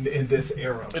this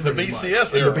era. In the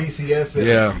BCS era. In the BCS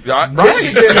era. Yeah.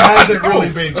 Michigan hasn't really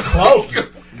been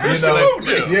close.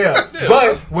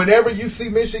 But whenever you see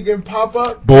Michigan pop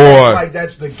up, like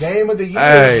that's the game of the year.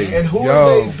 And who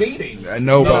are they beating?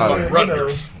 Nobody.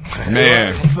 Rutgers.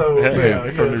 Man. Absolutely.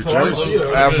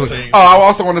 I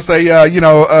also want to say,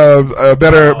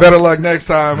 better luck next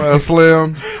time,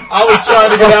 Slim. I was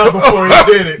trying to get out before you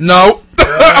did it. No.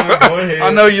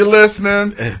 I know you're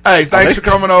listening. Hey, thanks for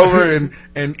coming over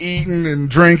and eating and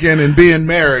drinking and being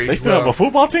merry. They still have a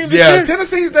football team this year?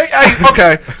 Tennessee's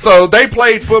so they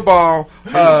played football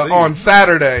on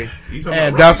Saturday,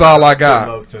 and that's all I got.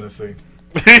 He loves Tennessee.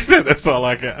 He said that's all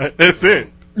I got. That's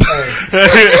it.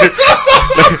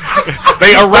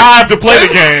 They arrived to play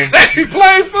the game. They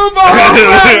play football.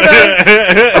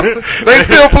 They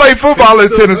still play football in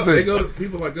Tennessee. They go to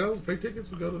people like pay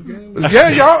tickets and go to the game. Yeah,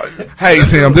 y'all. Hey,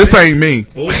 Tim, this ain't me.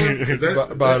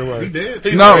 By the way, he dead.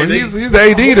 He's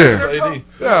AD there.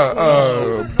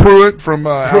 Yeah, Pruitt from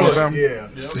Alabama. Yeah,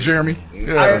 Jeremy.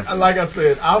 Yeah. Like I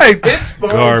said, it's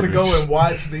fun to go and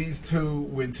watch these two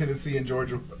when Tennessee and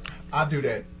Georgia. I do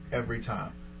that every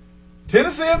time.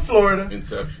 Tennessee and Florida.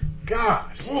 Inception.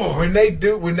 Gosh. When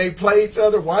they play each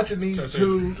other, watching these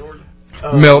two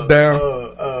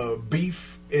meltdown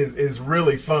beef is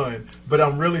really fun. But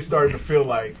I'm really starting to feel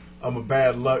like I'm a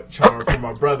bad luck charm for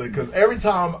my brother, because every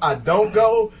time I don't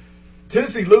go,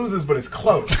 Tennessee loses, but it's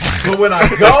close. But when I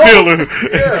go, they still lose.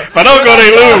 Yeah, if I don't go, they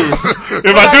lose.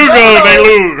 If I do go, they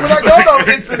lose. When I go,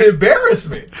 though, it's an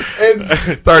embarrassment. And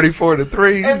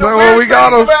 34-3. And so what we got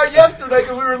them about yesterday,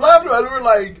 because we were laughing about it, we were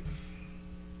like,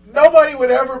 nobody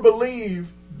would ever believe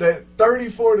that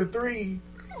 34-3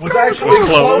 was actually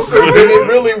closer than it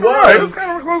really was. Right, it was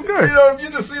kind of a close game. You know, if you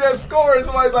just see that score and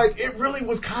somebody's like, it really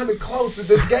was kind of close to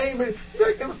this game. It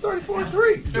was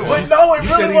 34-3. But no, it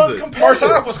really was competitive. First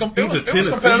half was competitive.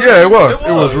 Yeah, it was.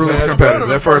 It was really competitive.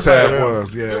 That first half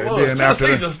was. Yeah. And then after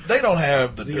that, they don't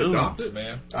have the dudes,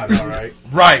 man. I know, right?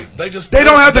 Right. They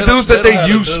don't have the dudes that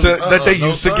they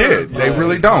used to get. They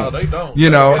really don't. They don't. You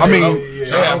know, I mean, they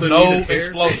have no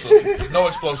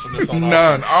explosiveness on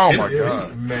none. Oh my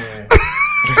god, man.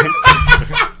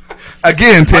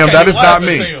 Again, Tim, that is not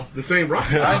me. The same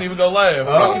rock. I ain't even gonna laugh.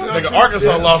 Nigga,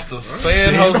 Arkansas lost to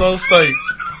San Jose State.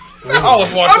 I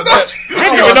was watching that.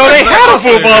 didn't even know they had a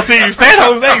football team. San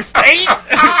Jose State.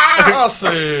 I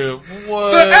said,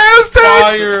 what? The Aztecs?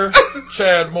 Fire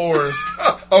Chad Morris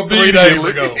 3 days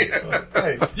ago.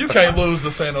 Hey, you can't lose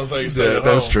to San Jose State. Yeah,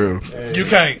 that's true. You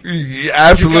can't. Yeah,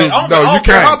 absolutely. You can't. No, I you don't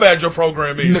care can't. how bad your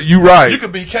program is. No, you right. You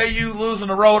could be KU losing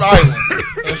to Rhode Island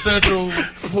in Central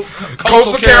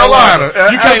Coastal Carolina. You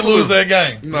can't Absolutely. lose that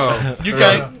game. No. You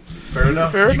can't. Fair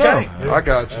enough. Fair You enough. can't. I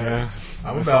got you. Yeah.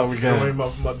 I'm That's about all to we got. join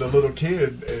the little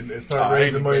kid and start I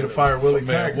raising ain't money to been- fire Willie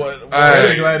man, Taggart. what- I'm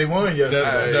hey, glad he won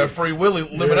yesterday. That Free Willie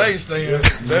lemonade stand. Yeah.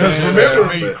 That shit Remember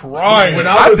had me crying. when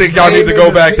I was think y'all need to go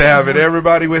naming back the to having teams-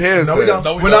 everybody with headsets. No, we don't.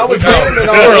 No, we When don't. I was We don't. naming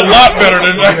We were a lot better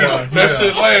than that. Yeah, That yeah,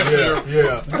 shit last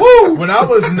year. Yeah. Woo! When I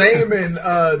was naming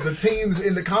the teams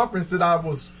in the conference that I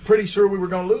was pretty sure we were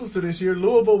going to lose to this year,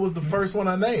 Louisville was the first one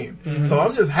I named. So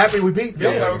I'm just happy we beat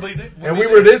them. Yeah, we did. And we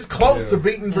were this close to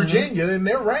beating Virginia, and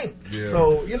they're ranked. Yeah.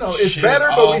 So, it's Shit better,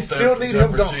 but off we still need that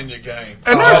him going. Virginia game.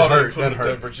 And that's- they hurt. put That it, hurt.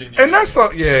 that Virginia And that's game.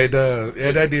 so, yeah, it does.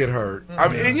 Yeah, that did hurt. I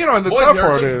mean, and and the Boys tough hurt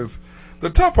part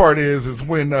too. is,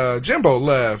 when Jimbo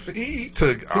left, he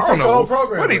took, I took don't the know, whole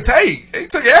program. what did he take? He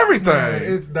took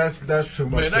everything. That's too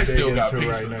much Man, to they dig still got into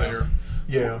pieces right now. there.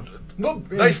 Yeah. No,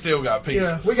 They still got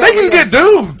pieces. Yeah, we They can get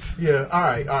dudes. Yeah, all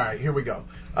right, here we go.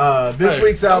 This Hey,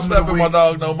 week's don't album snap of the at week. my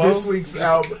dog no more. This week's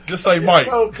album. Just say Mike.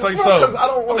 Say so. Because I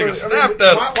don't want Nigga, snap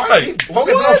that. Why Hey, keep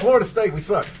focusing on Florida State? We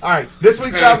suck. All right, this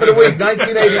week's album of the week,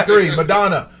 1983,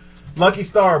 Madonna, Lucky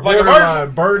Star, Like a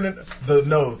Borderline, Burning,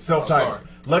 self-titled. sorry.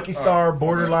 Lucky Star,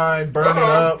 Borderline, Burning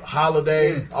Up,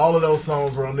 Holiday, all of those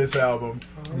songs were on this album.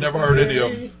 Never heard any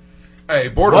of them. Hey,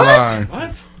 Borderline.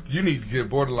 What? You need to get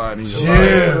Borderline in your life.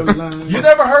 Yeah. You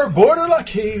never heard Borderline?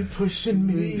 Keep pushing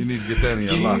me. You need to get that in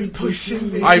your life. Keep pushing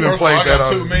me. I even First of all, played I that got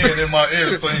on. two men in my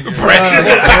ear singing.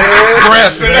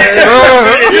 Breath. You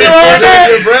know what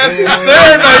that?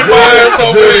 Serenade my ass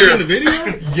over here.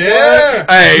 Yeah.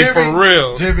 Hey, Jimmy, for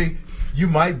real. Jimmy, you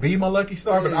might be my lucky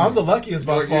star, but I'm the luckiest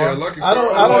by Lucky- far. yeah, lucky I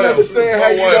don't star. understand how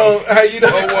you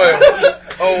don't.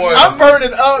 Oh, well. I'm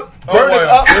burning up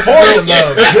well. It's for real- your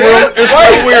love. It's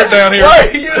real weird down here. Right.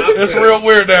 It's real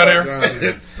weird down here.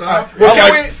 Stop. I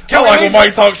like when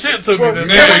Mike talk shit to me. Then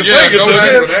Yeah, can we yeah, sing it go to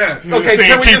back me? to that. Okay, Saying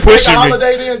can we keep just take pushing a me.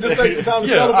 holiday then? Just take some time to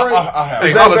Yeah, celebrate? I have. Hey,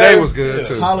 Is that Holiday better? was good,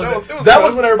 too. Holiday. It was That good.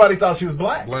 was when everybody thought she was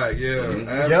black. Black, yeah,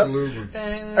 absolutely.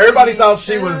 Everybody thought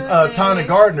she was Tana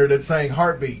Gardner that sang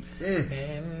Heartbeat.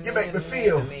 You make me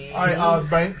feel. All right, Oz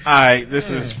Banks. All right, this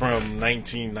is from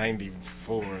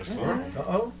 1994 or so.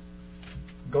 Uh-oh.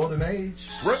 Golden Age.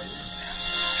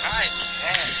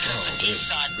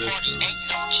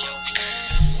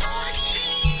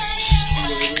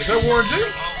 Is that Warren G?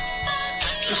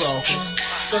 It's awful.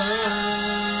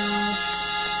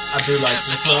 I do like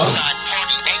this song.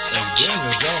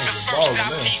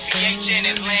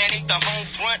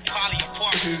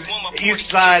 East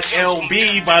Side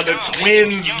LB by the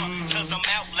Twins.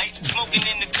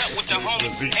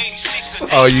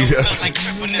 Oh, you had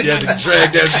to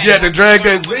drag that. You had to drag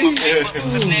that Z.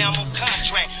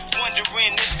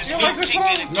 You like this song?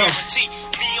 No.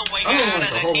 I don't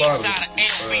like a whole lot of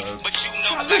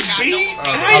This beat?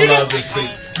 I love this beat.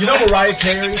 You know Mariah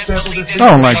Carey sampled this beat? I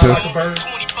don't like this. Like a bird?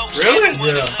 Really?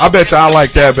 Yeah. I bet you I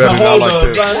like that better than I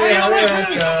like this.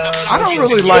 I don't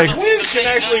really like. Twins can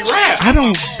actually rap. I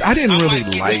didn't really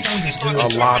like a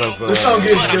lot of. This song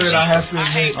gets good, I have to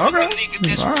admit. Okay, all right.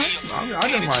 I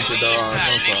didn't like it though.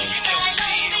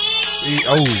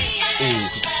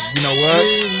 You know what?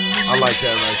 I like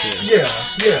that right there.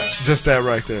 Yeah. Just that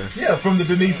right there. Yeah, from the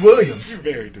Denise Williams. You're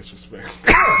very disrespectful.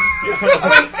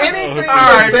 Anything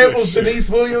that samples Denise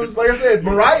Williams, like I said,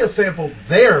 Mariah sampled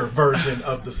their version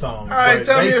of the song. All right, but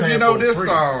tell me they if you know sampled this free.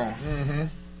 song.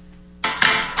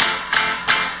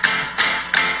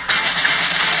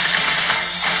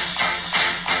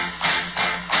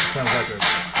 Sounds like a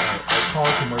car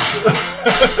commercial. You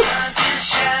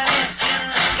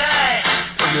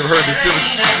ever heard this?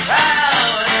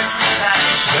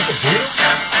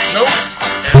 Nope.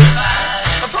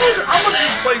 I told you I'm gonna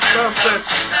just play stuff that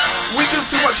we do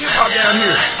too much hip hop down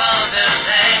here.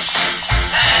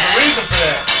 The reason for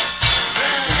that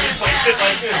is we play shit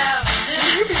like this.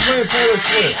 You be playing Taylor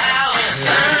Swift.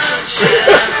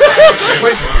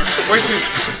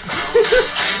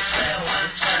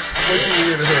 Wait till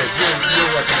you hear the hook. You'll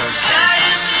recognize it.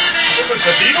 This is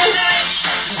the Beatles?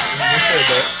 You said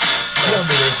that. The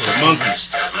Monkeys.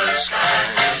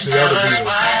 The other Beatles.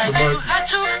 The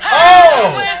Monkeys.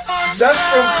 Oh! That's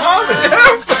from Common.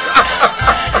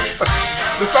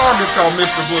 The song is called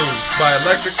Mr. Blue by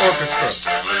Electric Orchestra.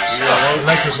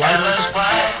 Electric Light Orchestra?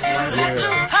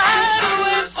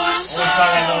 Only song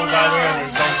I know by them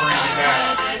is Don't Bring Me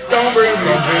Down. Don't bring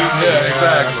me. Yeah,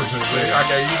 exactly.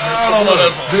 I don't know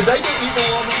that song. Did they do Evil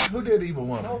Woman? Who did Evil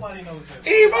Woman? Nobody knows that.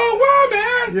 Evil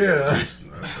Woman! Yeah.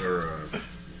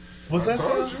 Was that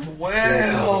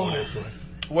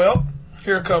Well,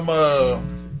 here come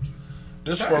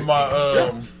this for my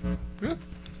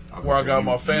where I got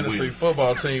my fantasy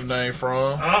football team name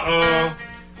from.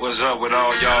 What's up with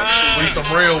all y'all? We some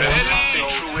real ones.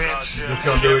 Just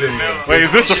gonna do it anyway. Wait,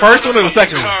 is this the first one or the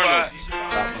second one?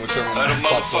 Whichever one The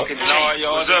pops up. motherfucking team.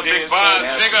 What's up, big boss,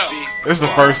 nigga? This is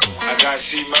the first one. I got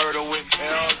C Murder with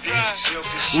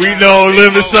We know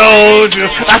living soldiers.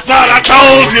 I thought I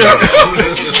told you.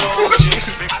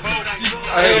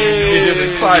 Hey, you get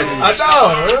excited. I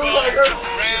know. It was like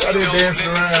I did dancing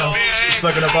around,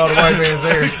 sucking up all the white man's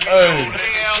air. Hey,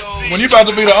 when you about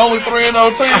to be the only 3-0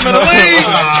 team in the league,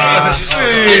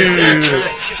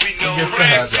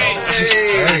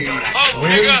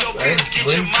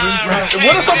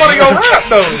 when is somebody gonna rap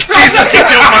though? Get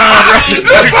your mind right.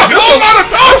 There's a lot of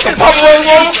toast to Papa Rose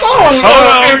Rolling Stone. Hold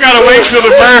on, we gotta wait till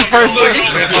the very first one.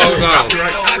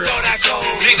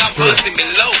 I'm busting me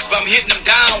low, but I'm hitting them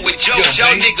down with jokes.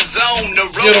 Y'all niggas on the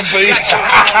road. Get 'em, B. Got your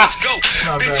horoscope.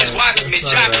 Bitches watching me,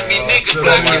 jocking me, niggas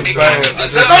blocking me.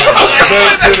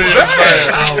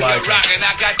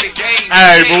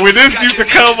 Hey, but when this used to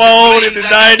come on in the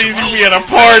 90s, you'd be at a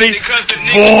party.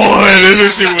 Boy,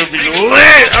 this shit would be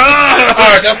lit.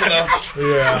 Alright, that's enough.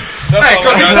 Yeah.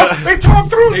 They talk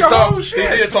through the whole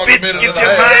shit. He did talk a minute and a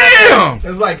Damn.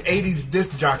 It's like 80s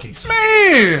disc jockeys.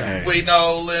 Man. We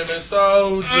know living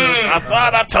soldiers. I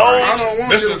thought I told you. I don't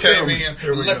want This you one to tell came me. in.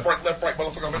 Left, right,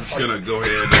 motherfucker. I'm just gonna go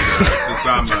ahead and since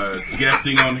I'm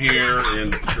guesting on here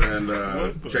and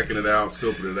checking it out,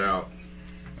 scoping it out.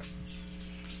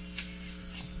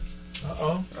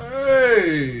 Uh-oh.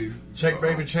 Hey. Check,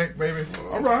 baby.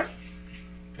 All right.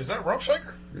 Is that Rump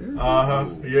Shaker? Uh-huh.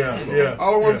 Yeah.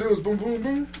 All I want to do is boom, boom,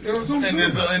 boom. You know, zoom, And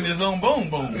there's zoom, boom,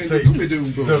 boom. And zoomy doom,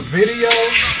 boom. The video.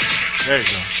 There you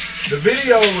go. The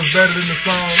video was better than the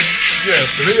song.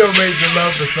 Yes. The video made you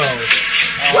love the song.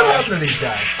 What happened to these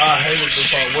guys? I hated the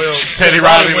song. Well, Teddy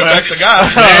Riley went back left. to guys.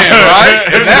 Man,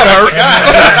 right? And that hurt.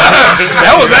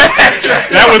 That was that.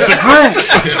 That was the group.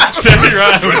 Teddy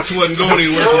Riley. Which wasn't going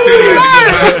anywhere, so Teddy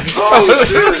had to go back.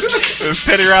 It was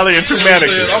Teddy Riley and two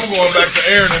mannequins. I'm going back to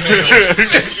Aaron and then.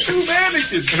 Two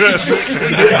mannequins.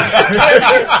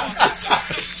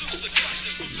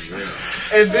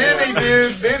 And then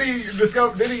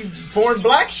he formed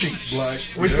Black Sheep,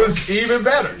 which was even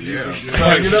better. Yeah.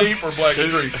 Black Sheep or Black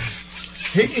Street?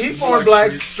 He formed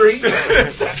Black Street.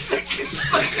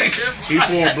 He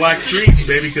formed Black Street,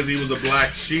 baby, because he was a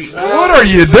black sheep. What are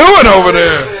you doing over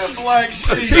there? Black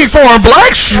Sheep. He formed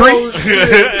Black Street.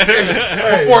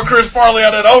 Before Chris Farley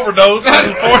had that overdose.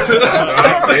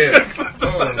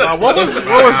 What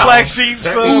was Black Sheep's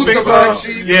big song?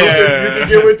 Yeah. You can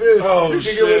get with this. Oh, you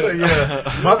can get with it. Yeah.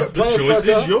 The choice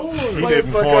is yours. He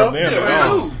didn't form them at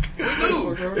all.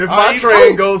 If my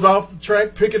train goes off the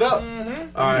track, pick it up.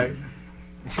 All right.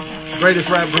 Greatest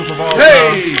rap group of all time.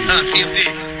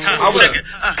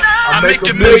 I make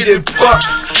 $1 million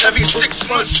every 6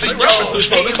 months. See y'all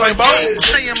This ain't Bone.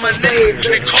 saying my name.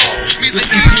 They call me the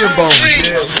evil king.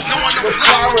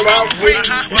 Knowing I'm flying.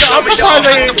 I'm surprised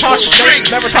they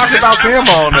never talked about them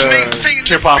on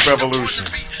Hip Hop Evolution.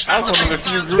 That's one of the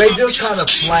few groups. They just kind of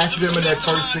flashed them in that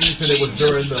first season. It was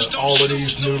during all of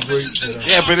these new groups.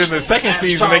 Yeah, but in the second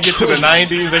season, they get to the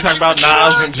 90s. They talk about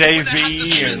Nas and Jay-Z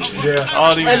and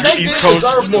all these And they East did Coast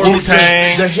deserve more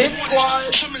Wu-Tang. because the Hit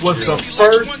Squad was the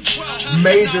first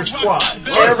major squad.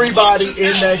 Everybody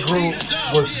in that group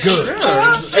was good.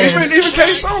 Even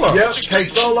K-Solo. Yep,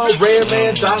 K-Solo,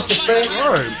 Redman, Das Effect,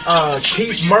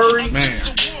 Keith Murray,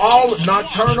 all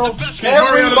Nocturnal.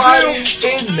 Everybody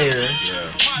in there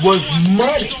was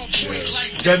money.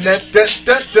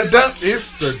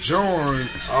 It's the joint.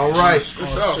 All right.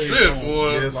 Oh, shit,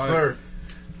 boy. Yes, sir.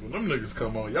 When them niggas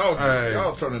come on,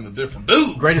 y'all turn into different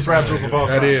dudes. Greatest rap group of all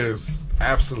time. That is.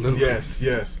 Absolutely. Yes.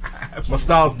 My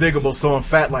style's diggable, so I'm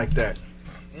fat like that.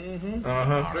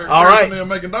 They're All right. They're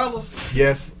making dollars.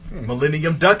 Yes.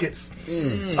 Millennium Ducats.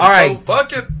 All right. So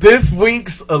fuck it. This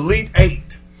week's Elite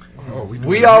Eight.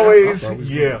 We always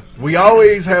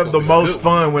have the most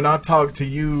fun when I talk to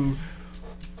you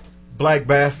black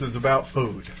bastards about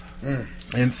food.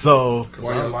 And so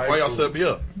Why y'all set me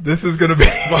up? this is gonna be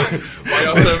Why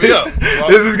y'all set me up?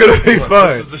 this is gonna be fun.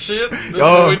 This is the shit. This is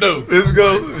what we do. This is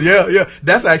goes, yeah.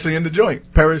 That's actually in the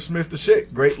joint. Parrish Smith the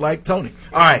shit. Great like Tony.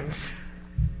 All right.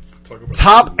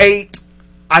 Top 8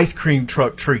 ice cream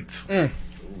truck treats.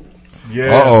 Yeah.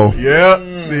 Uh-oh. Yeah.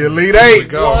 The Elite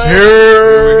 8.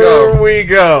 Here we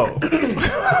go.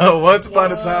 Once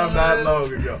upon a time, not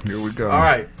long ago. Here we go. All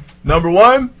right. Number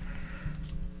 1,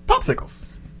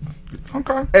 popsicles.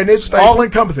 Okay. And it's all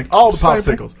encompassing. All the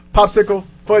popsicles. Popsicle,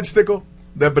 fudge stickle,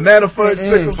 that banana fudge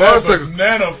sickle.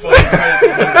 Banana fudge.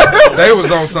 They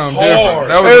was on something different.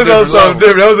 That was on something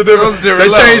different. That was a different. They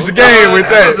changed the game with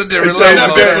that. That was a different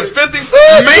level. That was 50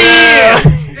 cents.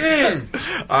 Man.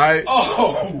 All right.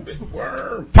 Oh, big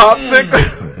worm.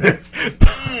 Popsicles.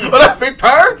 What that big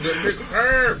perm?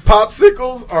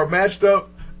 Popsicles are matched up.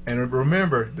 And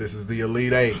remember, this is the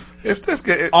Elite Eight. If this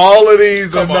get all of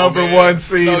these are number one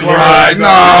seed, right?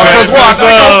 No, because watch,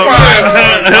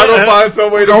 I'm gonna find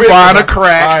some way to go find a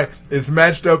crack. All right, it's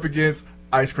matched up against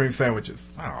ice cream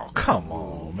sandwiches. Oh, come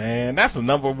on, man! That's the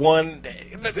number one.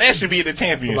 That should be the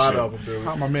championship. That's a lot of them, dude.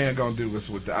 How my man gonna do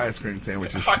this with the ice cream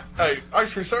sandwiches? Hey,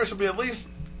 ice cream sandwich should be at least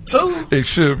 2. It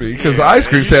should be, because the ice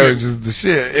cream sandwich is the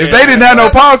shit. If they didn't have no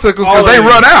popsicles because they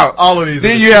run out, all of these,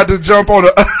 then you had to jump on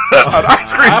an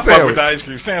ice cream I fuck sandwich. with the ice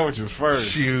cream sandwiches first.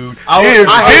 Shoot. I had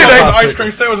the ice cream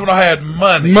sandwich when I had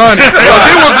money. It was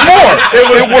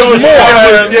more.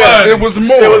 It was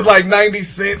more. It was like 90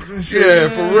 cents and shit. Yeah,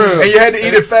 for real. And you had to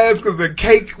eat it fast because the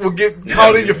cake would get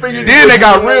caught in your fingers. Then they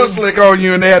got real slick on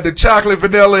you, and they had the chocolate,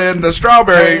 vanilla, and the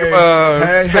strawberry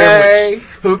sandwich. Hey,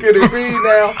 who can it be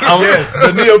now?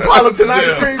 The Neapolitan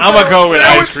ice cream. I'm gonna go with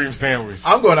ice cream sandwich.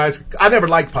 I'm going ice cream. I never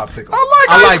liked popsicles.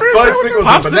 I like fudgesicles.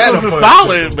 Popsicles are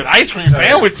solid, but ice cream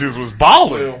sandwiches was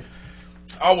balling.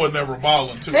 I was never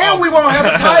balling too. And we won't have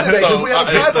a tie today because we have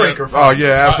a tiebreaker. Oh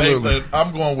yeah, absolutely.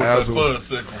 I'm going with that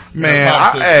fudgesicle. Man,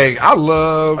 I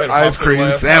love ice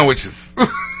cream sandwiches.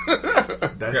 I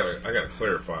got a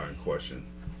clarifying question.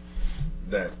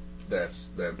 That's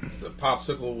the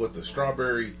popsicle with the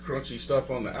strawberry crunchy stuff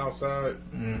on the outside.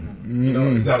 Mm-hmm. You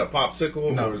know, is that a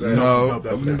popsicle? No, or is that no.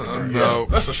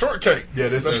 That's a shortcake. Yeah,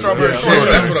 this is strawberry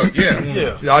shortcake.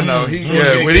 Yeah, I know.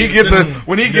 When he get to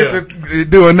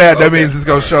doing that means it's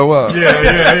gonna show up. Yeah.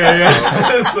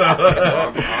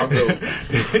 I'll go.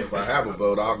 If I have a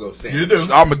vote, I'll go sandwich. You do.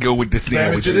 I'm gonna go with the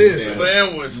sandwich. It is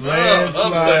sandwich.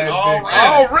 Upset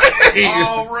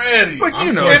already. But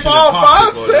you know, if all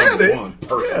 5 said it,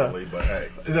 personally, but hey.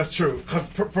 That's true. Because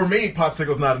for me,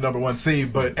 popsicle's not a number 1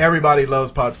 seed, but everybody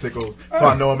loves popsicles, so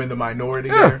I know I'm in the minority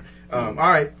there. All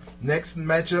right, next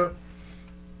matchup,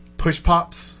 Push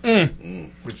Pops.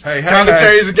 Which kind of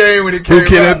changed the game when it came out. Who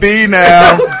can it be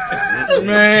now?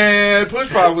 Man, Push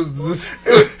Pop was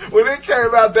when it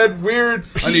came out, that weird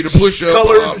peach I need to push up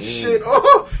colored shit.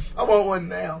 Oh, I want one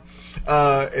now.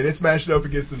 And it's matched up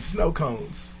against them snow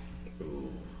cones.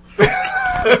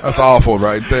 That's awful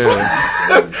right there.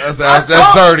 That's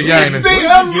dirty, ain't it?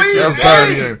 That's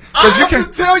dirty, ain't it? Because you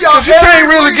can't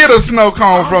really get a snow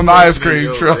cone from the ice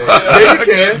cream truck. Yeah, you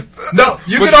can. No,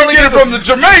 you can only get it from the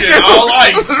Jamaican. All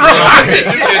ice. Right.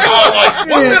 You get all ice.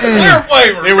 What's this clear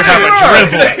flavor? They would have a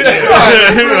drizzle.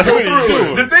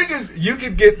 The thing is, you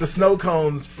could get the snow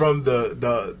cones from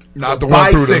the not the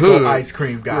one through the hood ice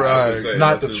cream guys, right?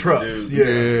 Not the trucks.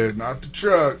 Yeah, not the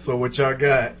truck. So what y'all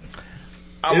got?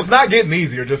 It's not getting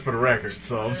easier, just for the record.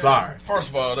 So I'm sorry. First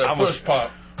of all, that push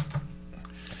pop.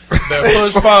 That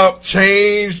push pop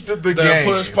changed the game. That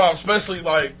push pop, especially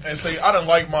and see, I didn't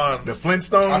like mine. The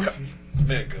Flintstones,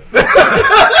 nigga.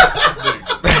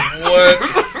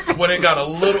 What? When it got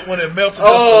when it melted just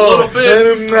a little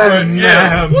bit.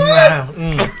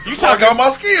 You talking about my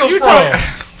skills from?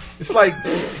 It's like,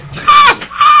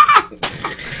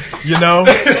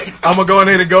 I'm gonna go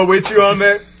ahead and go with you on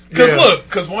that.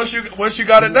 Because once you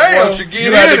got it down,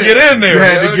 you had to get in there. You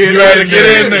had to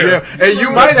get in there. Yeah. And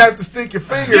you might have to stick your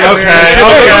finger in there. Anyway,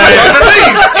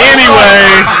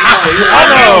 I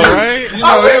know, right?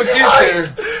 He'll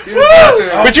get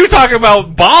there. But you talking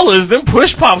about ballers? Them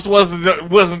Push Pops wasn't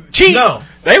cheap. No.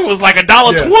 They was like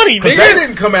 $1.20. They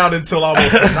didn't come out until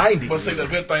almost the 90s. But see, the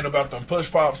good thing about them Push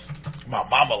Pops, my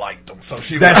mama liked them, so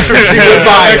she that's true. She would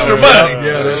buy extra money.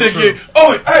 Yeah, she'd get,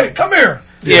 hey, come here.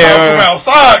 Yeah, from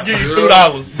outside, give you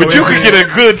 $2. But you could get a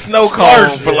good snow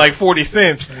cone for like 40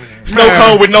 cents. Snow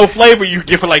cone with no flavor, you could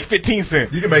get for like 15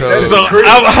 cents. You can make that.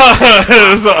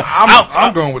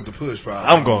 I'm going with the Push Pop.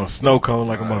 I'm going snow cone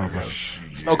like a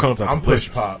motherfucker. Snow cones are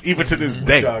Push Pop. Even to this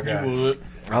day. You would.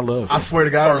 I love. I swear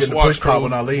to God, I'm getting the Push Pop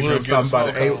when I leave. I'm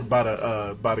talking by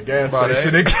the gas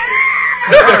station.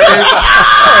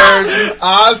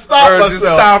 I stop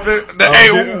myself. Stop it.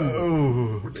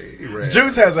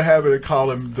 Juice has a habit of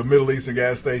calling the Middle Eastern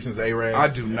gas stations Arabs. I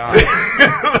do not.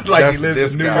 He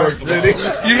lives in New York City.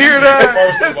 You hear that?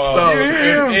 First of all,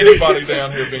 anybody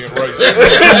down here being racist.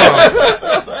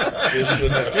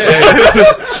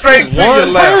 Straight to your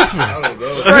left.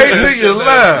 Straight to your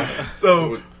left.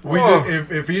 So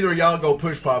If either of y'all go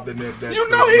push pop, then that's you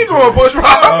know he going push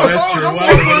pop. That's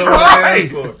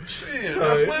true. Shit,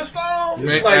 that's Flintstone.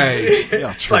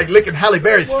 It's like licking Halle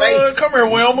Berry's face. Come here,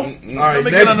 Wilma. All right,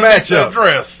 next matchup.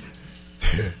 Dress.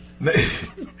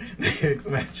 Next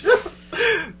matchup.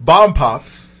 Bomb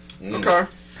pops. Okay.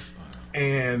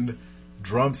 And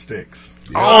drumsticks.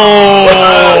 Oh man!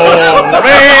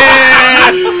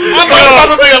 I thought it was about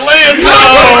to be a landslide.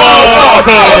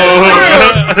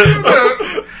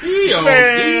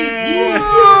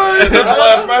 Is that the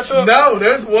last matchup? No,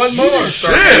 there's one more.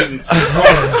 Shit! The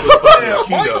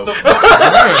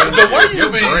way you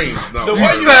be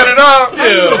set it up.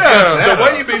 The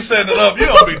way you be setting it up, you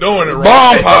don't be doing it right.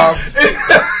 Bomb pop.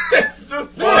 It's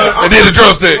just fun. And then the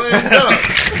drumstick.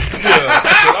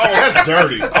 That's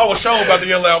dirty. I was showing about to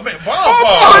yell out, man, Bomb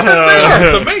Pop.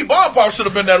 To me, Bomb Pop should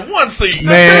have been that one seed.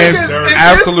 Man, it's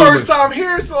absolutely. his first time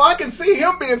here, so I can see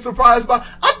him being surprised by.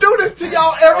 I do this to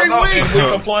y'all every week. And we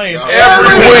complain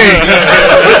Every week.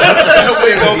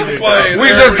 We gonna complain. We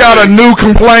just got a new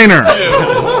complainer.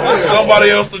 Somebody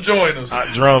else to join us.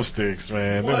 Drumsticks,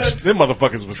 man. Them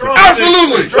motherfuckers was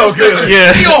Absolutely. So good.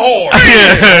 Yeah. Steel hard.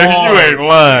 Yeah, you ain't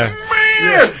lying.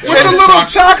 Man, with a little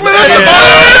chocolate at the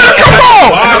bottom.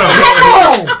 Come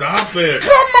on. Stop it.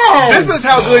 Come on. This is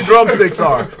how good drumsticks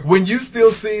are. When you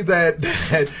still see that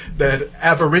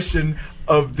apparition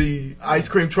of the ice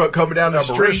cream truck coming down the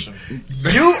street,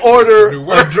 you order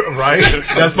right.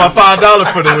 That's my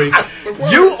 $5 for the week.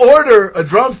 You order a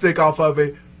drumstick off of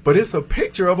it, but it's a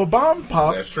picture of a bomb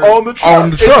pop on the truck.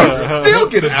 On the truck. And you still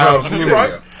get a drumstick.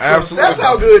 Right? So that's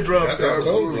how good drumsticks are.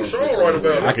 Right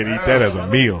about I can eat that as a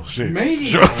meal. Shit.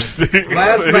 Drumsticks.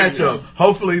 Last matchup.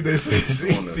 Hopefully this is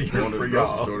easier for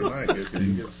y'all.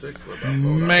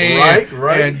 Man,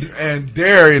 right. And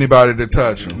dare anybody to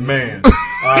touch him. Man. All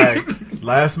right.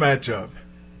 Last matchup.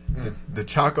 The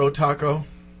Choco Taco.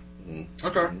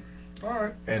 Okay. All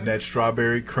right. And that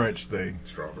strawberry crunch thing.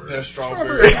 that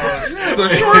strawberry. The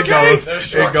shortcake.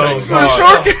 It goes The hard.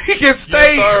 shortcake can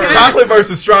stay. Chocolate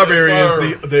versus strawberry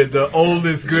is the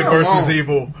oldest good versus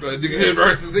evil. The good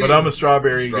versus evil. But I'm a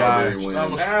strawberry guy.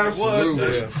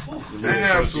 Absolutely.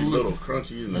 Absolutely. Little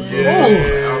crunchy in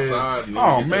the outside.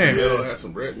 Oh man. Had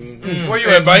some bread. Where you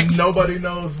at, Banks? Nobody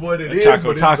knows what it is.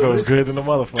 Choco Taco is good than the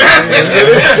motherfucker.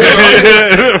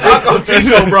 Taco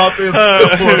Tico brought them.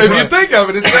 If you think of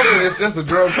it, it's just a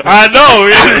drumstick. I know.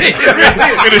 In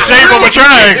the shape of a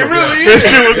triangle. It really That is.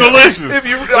 shit was delicious. If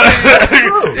you, that's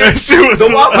true. That shit was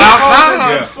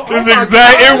delicious.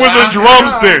 It was a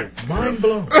drumstick. Mind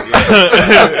blown.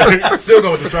 Still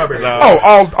going with the strawberry.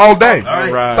 Oh, all day.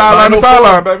 All right. Sideline to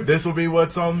sideline, baby. This will be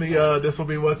what's on the. This will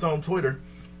be what's on Twitter.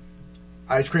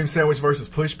 Ice cream sandwich versus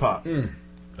push pop. Ice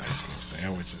cream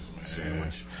sandwiches,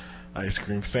 man. Ice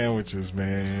cream sandwiches,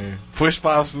 man. Push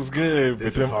pops is good, but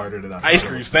This them is harder than I ice thought it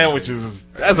cream was. sandwiches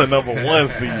that's a number one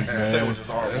seed, man. Sandwiches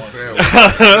are one.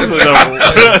 That's a number one.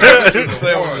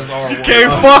 Sandwiches are You one.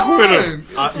 can't fuck with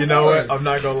them. You know what? I'm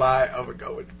not gonna lie. I'm gonna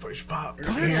go with the push pop.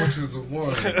 Sandwiches are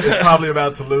one. It's probably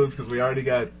about to lose because we already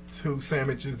got 2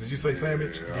 sandwiches. Did you say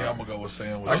sandwich? Yeah, I'm gonna go with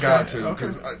sandwich. I got to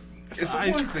because it's a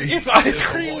one seed. It's ice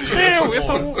cream sandwich. It's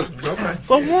a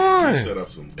one. Set up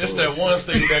some It's that one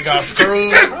seed that got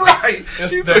screwed. Right.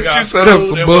 It's He that said got you set up screwed.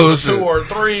 some It was a bullshit. 2 or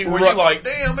 3 where you like,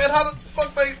 damn man, how the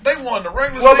fuck they won the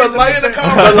regular Well, but season like and the they-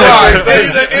 conference? but like Right. they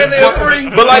And then 3.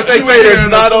 But like they you say, in there's there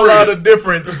not a in the lot 3. of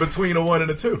difference between a 1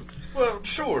 and a 2. Well,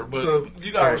 sure, but So,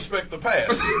 you gotta alright. respect the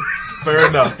past. Fair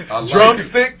enough.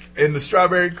 Drumstick and the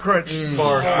strawberry crunch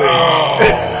bar thing.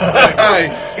 Hey,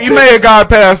 he may have got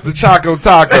past the Choco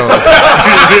Taco, but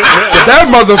that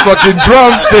motherfucking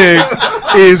drumstick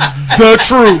is the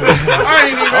truth. I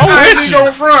ain't even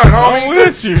gonna front, homie. I'm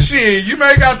with you. Shit, you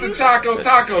may got the Choco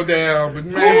Taco down, but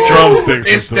man, Drumsticks.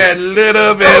 it's that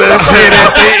little bit of shit at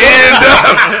the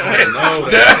end of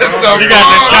it. You got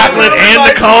the chocolate and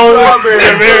the cone.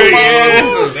 The very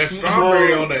end. that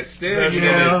strawberry on that stem. You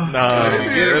know, Nah. if you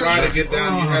get it right and get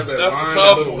down, you have that That's a line,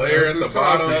 tough little one. layer at the That's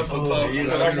bottom. a tough one. You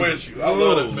But know, I'm with you. I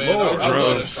love it, man. Lord, I love that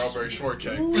drums. strawberry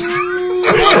shortcake.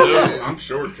 I'm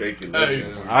shortcaking Hey, this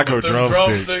one. I go them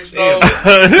drumstick. drumsticks, though.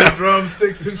 2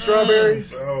 drumsticks, 2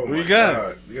 strawberries. Oh, What you my got?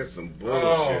 God. You got some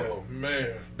bullshit. Oh man,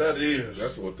 that is.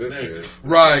 That's what this is.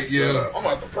 Right, yeah. I'm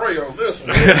about to pray on this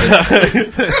one.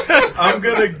 I'm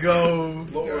gonna go.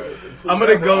 I'm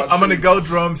gonna go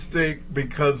drumstick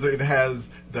because it has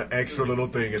the extra little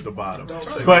thing at the bottom.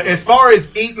 But as far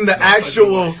as eating the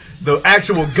actual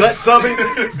guts of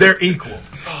it, they're equal.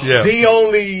 Yeah. The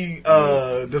only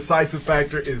decisive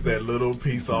factor is that little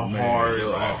piece of hard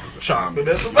chocolate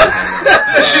at the bottom.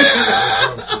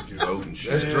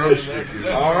 That's drumstick.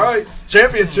 All right.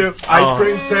 Championship. Ice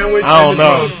cream sandwich. I don't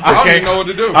know. I don't even know what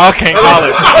to do. I can't call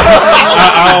it. I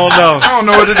don't know. I don't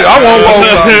know what to do. I want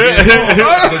both of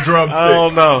them. The drumstick. I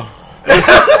don't know.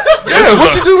 Yeah,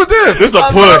 what you do with this? This is a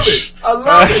push. I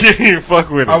love it. You can't even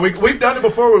fuck with it. We've done it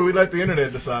before where we let the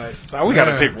internet decide. Nah, we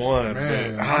gotta pick one.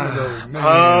 Man. Do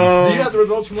you have the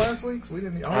results from last week's? We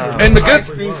didn't. And the Ice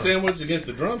good cream sandwich against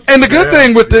the drums. and the good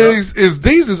thing with these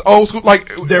is old school.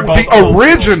 Like They're both the old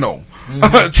original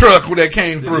truck that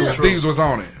came through. These was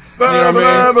on it. You know what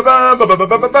I mean?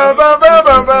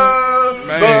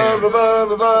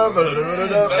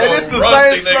 And it's the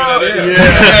same song.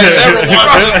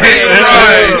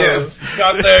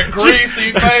 Got that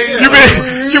greasy face.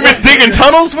 You been digging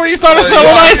tunnels before you started selling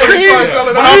ice cream?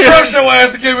 I'll trust your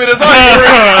ass to give me this ice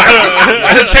cream.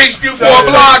 I done chased you for a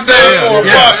block there.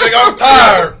 Nigga, I'm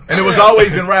tired. And it was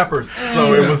always in rappers.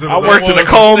 So it was. I worked in a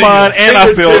coal mine and I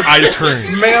sell ice cream.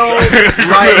 Smell like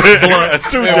blunt.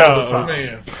 Two jobs. jobs.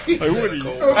 Man.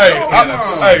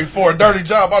 Hey, for a dirty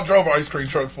job, I drove an ice cream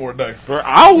truck for a day.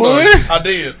 I would. I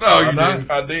did. No, you didn't.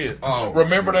 I did.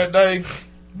 Remember that day?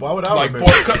 Why would I Like,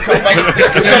 remember? You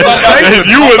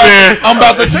were there. I'm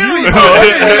about to tell you.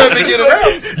 Let me get it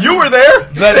out. You were there?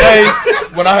 That day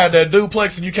when I had that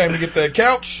duplex and you came to get that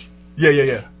couch,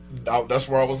 Yeah. that's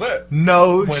where I was at.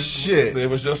 No When shit. It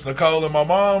was just Nicole and my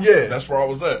mom. Yeah. That's where I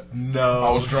was at. No.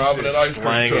 I was driving that ice cream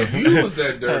Slanging. truck. You was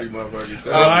that dirty motherfucker.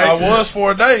 So I was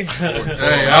for a day.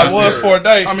 I was for a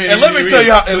day. I mean, and let me tell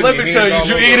you how. And let me tell you, did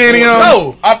you eat any of them?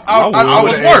 No, I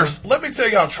was would've worse. Let me tell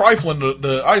you how trifling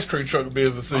the ice cream truck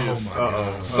business is.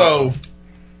 So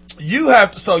you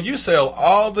have to. So you sell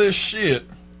all this shit.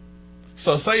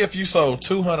 So say if you sold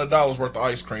 $200 worth of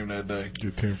ice cream that day,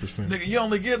 Get 10%. nigga, you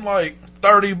only getting like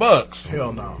 $30.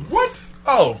 Hell no. What?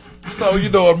 Oh, so you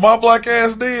know what my black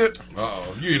ass did?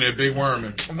 You in that big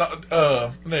worming. No,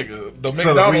 nigga, the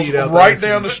Selling McDonald's weed out there. right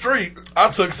down the street. I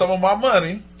took some of my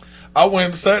money. I went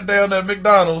and sat down at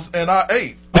McDonald's and I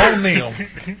ate on them.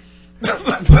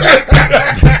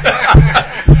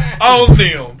 On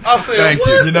them. I said, Thank what?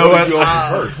 you. You know what?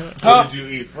 What did you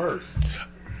eat first?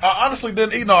 I honestly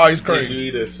didn't eat no ice cream. Did you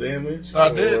eat a sandwich? I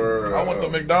did. Or, I went to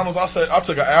McDonald's. I said I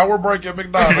took an hour break at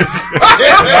McDonald's.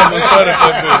 I just sat at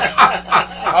that bitch.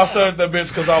 I sat at that bitch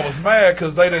because I was mad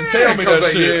because they didn't tell me that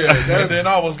shit. And then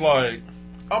I was like,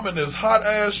 I'm in this hot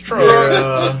ass truck.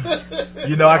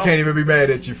 You know I can't even be mad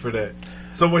at you for that.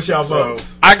 So what's y'all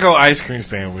votes? I go ice cream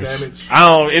sandwich. I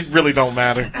don't. It really don't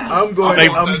matter. I'm going.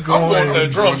 I'm going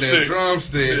that drumstick.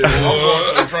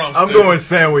 I'm going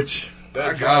sandwich.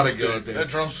 That I gotta drumstick, go with this. That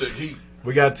drumstick heat.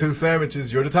 We got 2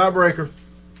 sandwiches. You're the tiebreaker.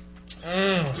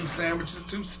 2 sandwiches,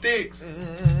 2 sticks.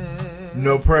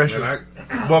 No pressure. Man,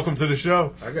 Welcome to the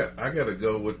show. I got to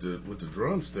go with the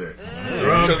drumstick.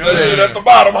 Because that shit at the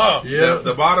bottom, huh? Yeah.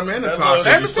 The bottom and the That top.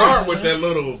 little- You start with that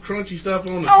little crunchy stuff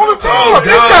on the On the top. Oh, It's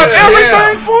got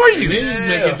everything for And you. then you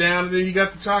make it down, and then you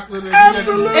got the chocolate. And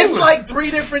Absolutely. It's like 3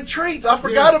 different treats. I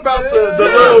forgot about the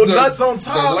little nuts on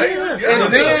top, layers.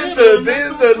 and then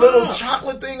the little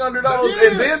chocolate thing under those,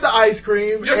 and then the ice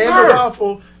cream, Yes, and sir. the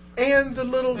waffle, and the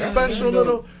little special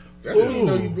little. That's how you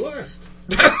know you blessed.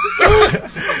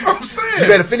 That's what I'm saying. You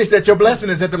better finish that. Your blessing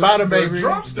is at the bottom, The baby.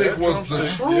 drumstick was the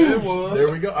truth. Yeah, it was.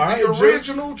 There we go. All right, The Juice.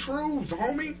 original truth,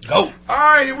 homie. Go. All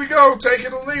right, here we go. Take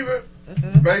it or leave it.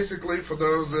 Basically, for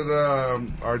those that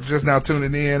are just now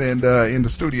tuning in and in the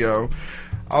studio,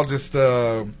 I'll just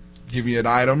give you an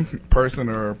item, person,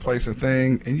 or place or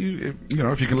thing, and you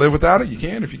know, if you can live without it, you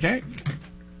can. If you can't,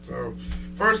 so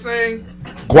first thing,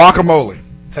 guacamole.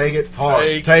 Take it hard.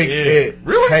 Take it. it.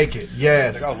 Really? Take it.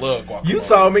 Yes. I love guacamole. You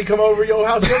saw me come over to your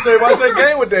house yesterday. Watch that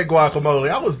game with that guacamole.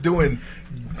 I was doing.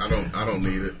 I don't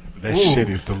need it. That shit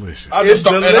is delicious. I just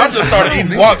started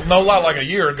eating guac, no lie, like a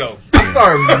year ago. I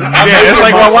started. Yeah, it's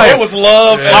like my wife. It was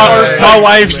love at first. My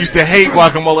wife used to hate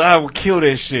guacamole. I would kill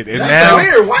that shit. And That's now,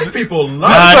 weird. White people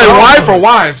love. I say wife or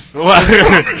wives. I'm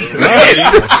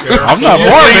not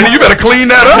Mormon. You better clean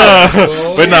that up.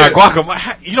 But nah,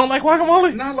 guacamole. You don't like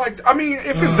guacamole? Not like, I mean,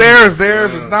 if it's there, it's there.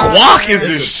 If it's not, Guac is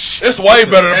the shit. It's way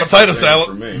better than potato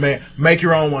salad. Man, make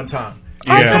your own one time.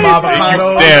 Yeah. Some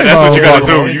avocado. Yeah, that's what you gotta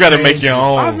do. You gotta make your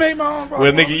I've own. made my own.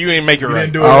 Well, nigga, you ain't make it right.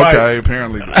 didn't do it right. Okay,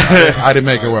 apparently I didn't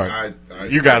make it right.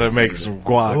 You gotta make some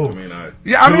guac. I mean,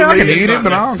 Yeah, I mean, I can It's eat it, it's but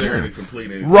not I don't necessary care. to complete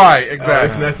anything. Right, It's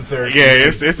exactly. necessary. Yeah,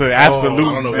 it's an I absolute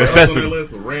don't know what necessity. else on the list,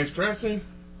 but ranch dressing.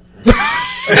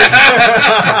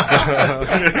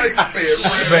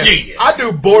 I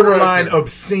do borderline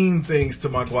obscene things to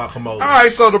my guacamole. All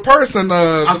right, so the person,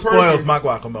 I spoils my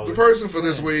guacamole. the person for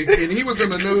this week, and he was in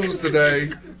the news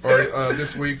today or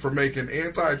this week for making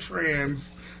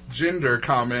anti-transgender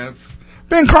comments.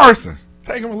 Ben Carson,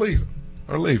 take him or leave him.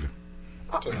 or leaving?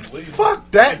 Fuck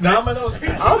that. Domino's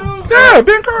Pizza. Yeah,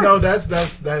 Ben Carson. No, that's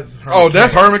Herman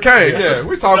that's Herman Cain. Yeah,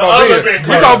 we talking about Ben. We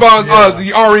talking about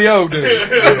the Oreo dude.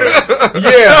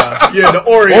 Yeah, the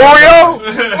Oreo.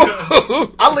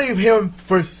 I leave him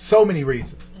for so many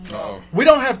reasons. We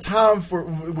don't have time for,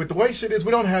 with the way shit is,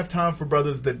 we don't have time for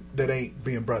brothers that ain't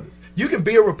being brothers. You can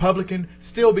be a Republican,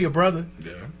 still be a brother.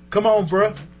 Yeah. Come on,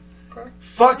 bruh. Okay.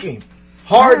 Fuck him.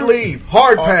 Hard leave.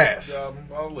 Hard pass.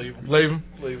 I'll leave him. Leave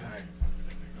him.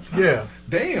 Yeah.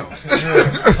 Damn.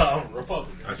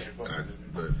 Republican.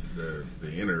 The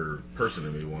inner person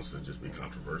in me wants to just be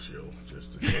controversial.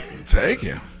 Just to take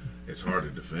him. It's hard to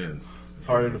defend. It's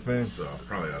hard to defend. So I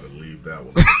probably ought to leave that one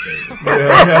on the table.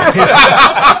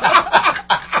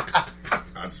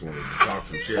 I just wanted to talk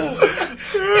some shit.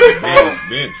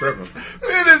 Ben tripping.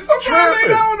 Ben is tripping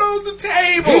down on the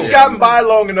table. He's gotten by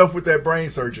long enough with that brain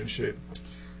surgeon shit.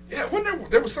 Yeah, when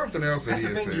there was something else that That's he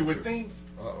the had thing said. you would think.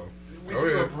 When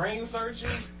you're a brain surgeon,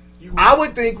 I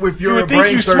would think if you're a think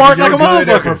brain you surgeon, smart you're like a good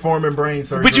at motherfucker. performing brain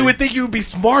surgery. But you would think you would be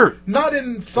smart. Not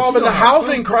in solving the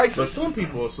housing crisis. But some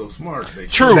people are so smart.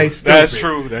 True. They That's stupid.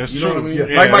 true. That's You true. know what I mean? Yeah.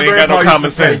 Yeah, Like my they ain't got grandpa no used to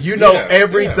common say, sense. you know Yeah,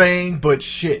 everything but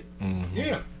shit.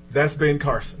 Yeah. That's Ben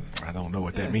Carson. I don't know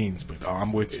what that means, but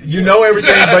I'm with you. You know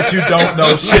everything, but you don't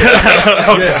know shit.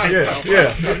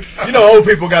 Yeah. You know old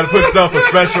people got to put stuff a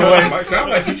special way. Might sound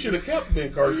like you should have kept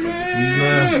Ben Carson.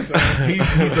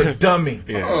 He's a dummy.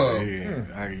 Yeah. All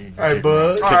right,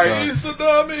 bud. All right, He's the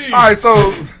dummy. All right, so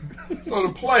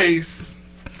the place,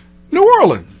 New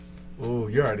Orleans. Oh,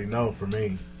 you already know for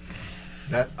me.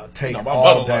 That a take No, my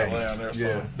all mother day. like laying there, so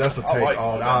Yeah, that's a I take like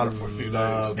all day. laying I there for a few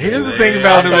love days. Here's the thing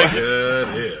about it. Good.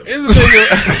 Here's the thing. Go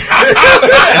ahead.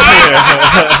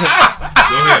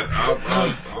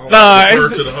 I'll Nah,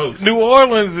 refer to the host. New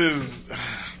Orleans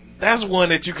that's one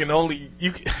that you can only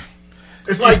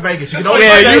It's like Vegas. You can Yeah, only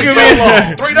you stay can so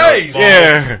long. 3 days.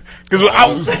 Yeah, because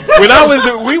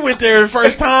we went there the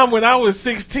first time when I was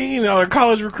 16 on a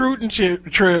college recruiting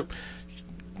trip.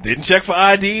 Didn't check for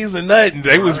IDs or nothing.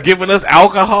 They was giving us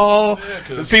alcohol.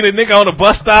 Seen a nigga on a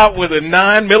bus stop with a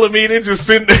 9mm just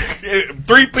sitting there,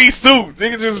 3-piece suit.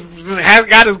 Nigga just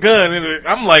got his gun. And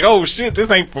I'm like, oh shit, this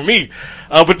ain't for me.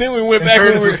 But then we went back.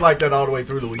 Curtis is like that all the way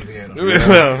through Louisiana.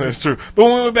 Well, that's true. But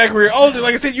when we went back, we were older.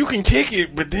 Like I said, you can kick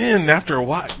it, but then after a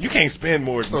while, you can't spend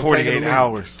more than 48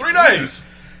 hours. 3 days.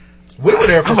 We were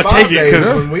there for 5 days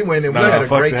when we went and we had a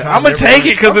great time. I'm gonna take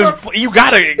it because you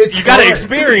gotta fun.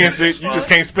 experience it. You just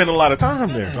can't spend a lot of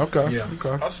time there. Okay. Yeah.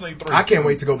 Okay. I sneak 3. I can't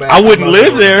wait to go back. I wouldn't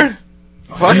live there.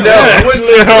 Fuck No, that. I wouldn't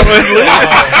live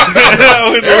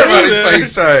there. Everybody's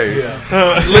face changed.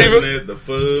 Leaving it. The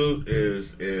food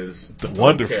is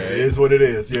wonderful. okay. It is what it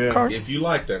is. Yeah. If you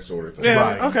like that sort of thing.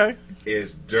 Yeah. Right. Okay.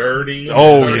 It's dirty.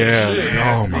 Oh dirty yeah. shit.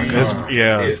 Oh my god.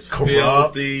 Yeah. It's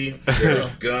corrupt. filthy. There's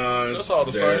guns. That's all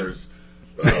the same. There's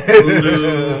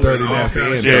voodoo. Dirty, all nasty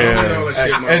kinds of shit. shit. Yeah. All that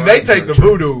shit, And they take the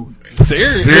voodoo.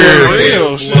 Seriously. Seriously.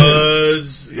 Real shit.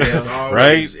 Floods. It's always,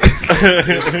 Right?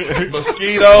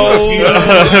 Mosquitoes.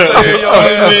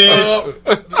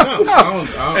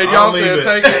 And y'all said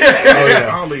take it. Oh yeah.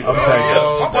 I'll leave I'm it. taking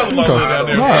it. My mother-in-law lived down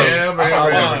there.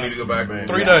 I need to go back.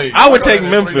 3 days. I would take 3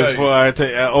 Memphis days. before I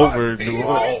take over. New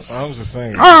Orleans. I was just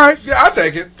saying. All right, yeah, I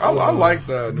take it. I like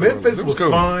the New Memphis Orleans. It was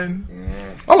cool. fun.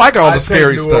 I like all the I'd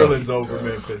scary take New stuff. Orleans over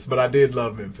Memphis, but I did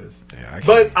love Memphis. Yeah,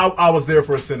 But I was there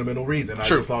for a sentimental reason. I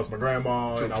True. just lost my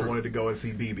grandma, and I true. wanted to go and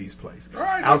see BB's place. All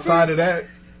right, Outside of that,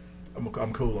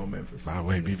 I'm cool on Memphis. By the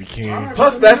way, BB King.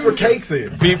 Plus, that's where Cakes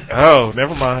is. Oh,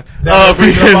 never mind. Now,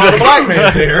 the black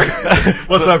man's here.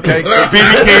 What's up, Cakes?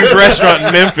 BB King's restaurant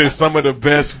in Memphis, some of the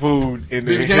best food in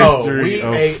the history. We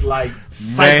of ate like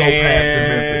psychopaths in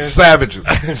Memphis. Savages.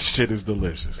 Shit is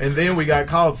delicious. And then we got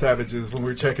called savages when we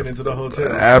were checking into the hotel.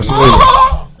 Absolutely.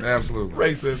 Absolutely.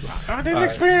 Racism. I didn't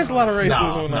experience a lot of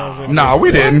racism when I was in No,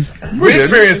 we didn't. We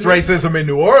experienced racism in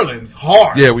New Orleans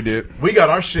hard. Yeah, we did. We got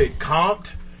our shit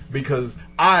comped because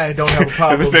I don't have a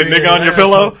problem. Does it say being nigga on an your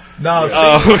asshole. pillow? No,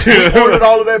 she we ordered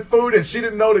all of that food and she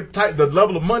didn't know the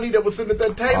level of money that was sitting at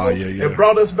that table. Oh, yeah. And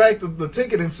brought us back the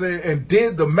ticket and said and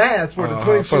did the math for the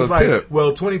 20. She for was the like, tip.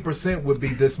 well, 20% would be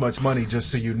this much money, just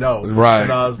so you know. Right.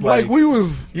 And I was like, we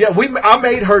was. yeah, I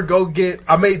made her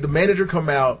I made the manager come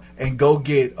out and go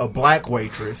get a black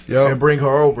waitress and bring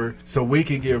her over so we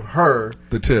could give her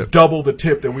the tip, double the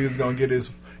tip that we was gonna get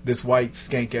this white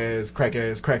skank ass, crack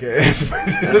ass. There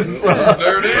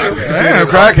it is. Damn,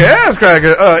 crack ass,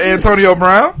 Antonio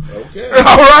Brown. Okay. All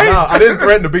right. No, I didn't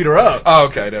threaten to beat her up. Oh,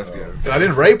 okay, that's good. I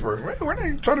didn't rape her. We're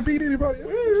not trying to beat anybody.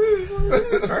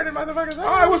 Hurting motherfuckers. All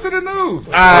right, what's in the news?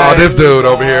 This dude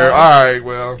over here. All right,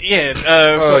 well. Yeah.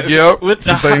 Yep.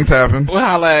 Some things happen. We'll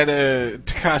highlight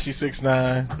Tekashi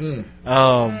 6ix9ine.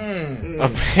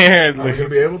 Apparently. Are we going to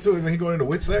be able to? Isn't he going into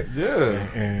WITSEC?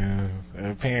 Yeah.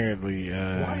 Apparently.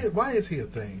 Why is he a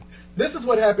thing? This is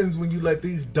what happens when you let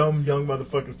these dumb young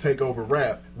motherfuckers take over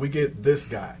rap. We get this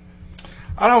guy.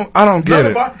 I don't get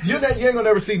it. You ain't gonna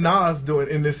ever see Nas doing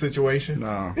in this situation.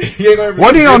 No. You ain't gonna ever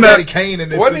wasn't see he on Daddy that? Kane in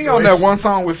this Wasn't he on that situation. one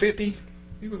song with 50?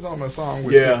 He was on a song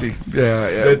with 50.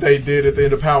 Yeah. That they did at the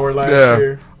end of Power last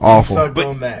year. Awful. He sucked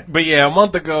on that. But yeah, a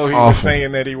month ago he was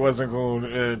saying that he wasn't going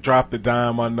to drop the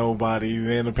dime on nobody.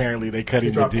 Then apparently they cut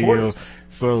him a deal. Quarters.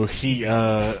 So he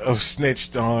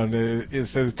snitched on. It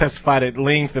says testified at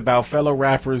length about fellow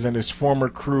rappers and his former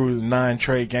crew, 9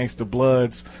 Trey Gangsta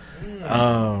Bloods.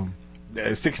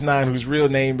 6ix9ine, whose real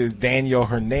name is Daniel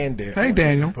Hernandez. Hey,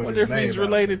 Daniel. I wonder if he's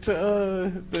related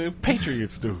to the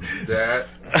Patriots dude. That.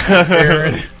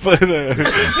 But,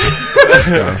 Let's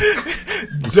go.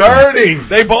 Dirty.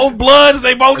 They both Bloods.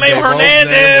 They both named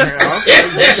Hernandez.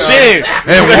 Shit.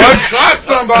 And one shot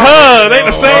somebody. They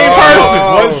the same person.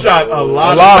 One shot a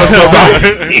lot of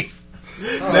somebody.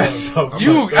 That's so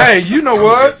you know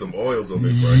what? Get some oils over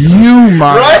it,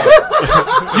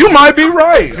 You might be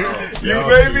right. You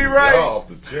may be right.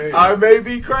 I may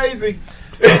be crazy.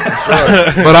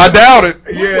 But I doubt it.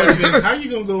 Yeah. How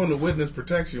you gonna go into witness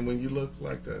protection when you look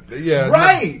like that? Yeah.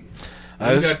 Right.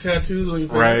 You got tattoos on your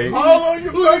face. Right. All on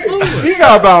your face. He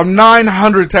got about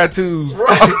 900 tattoos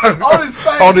on his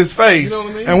face. On his face. You know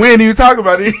what I mean? And we ain't even talking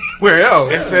about anywhere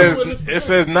else. It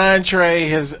says 9 Trey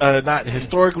has not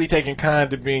historically taken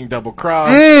kind to being double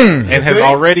crossed and has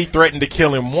already threatened to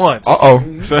kill him once. So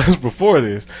that's before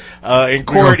this. In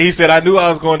court, he said, "I knew I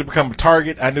was going to become a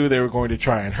target. I knew they were going to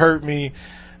try and hurt me."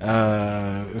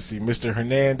 Let's see, Mr.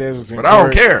 Hernandez was in But I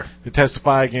don't care. to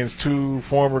testify against 2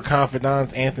 former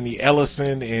confidants, Anthony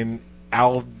Ellison and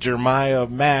Al Jeremiah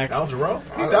Mack. Al Jarreau?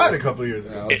 He died a couple of years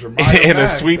ago. In a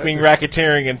sweeping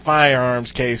racketeering and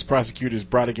firearms case prosecutors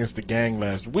brought against the gang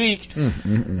last week.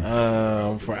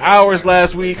 For hours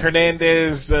last week,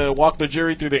 Hernandez walked the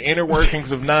jury through the inner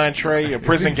workings of 9 Trey, a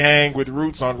prison gang with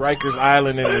roots on Rikers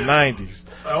Island in the 90s.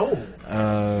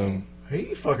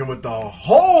 He fucking with the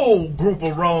whole group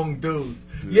of wrong dudes.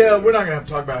 Yeah, we're not going to have to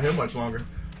talk about him much longer.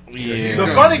 Yeah. The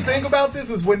funny thing about this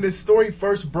is when this story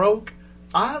first broke,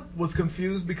 I was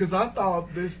confused because I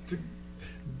thought this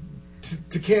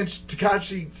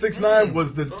Tekashi 6ix9ine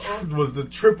was the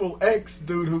triple X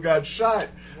dude who got shot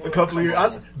a couple of years.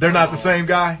 They're not the same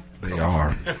guy. They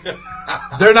are.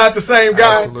 They're not the same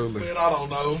guy. Absolutely. Man, I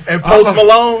don't know. And Post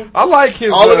Malone. I like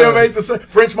his. All of them ain't the same.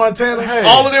 French Montana. Hey.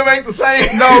 All of them ain't the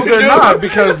same. No, they're not,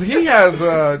 because he has.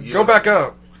 Go back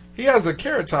up. He has a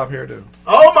carrot top hairdo.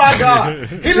 Oh my God!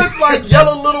 He looks like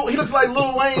He looks like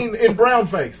Lil Wayne in brown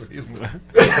face.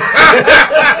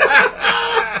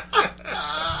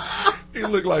 He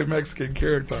looked like Mexican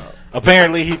carrot top.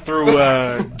 Apparently, he threw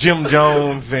Jim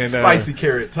Jones and spicy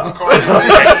carrot top.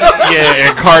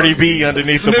 And Cardi B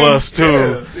underneath the bus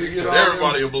too.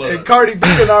 Everybody a blood. And Cardi B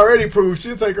had already proved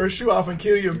she'll take her shoe off and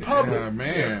kill you in public.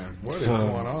 Man, what is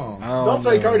going on? Don't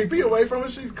take Cardi B away from her.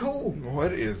 She's cool.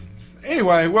 What is?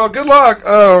 Anyway, well, good luck.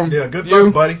 Good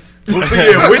luck, buddy. We'll see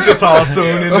you in Wichita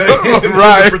soon in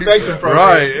the protection program.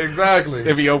 Right, exactly.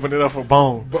 If he opened it up for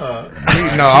Bone.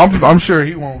 I'm sure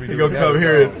he won't be doing that. He's going to come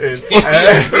here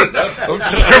I'm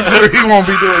sure he won't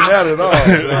be doing that at all.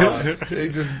 He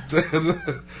just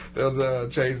they'll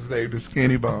change his name to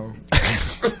Skinny Bone.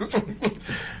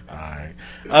 Alright.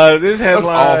 This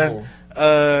headline.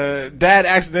 Dad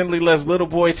accidentally lets little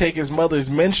boy take his mother's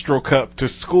menstrual cup to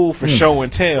school for show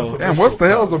and tell. Damn, what's the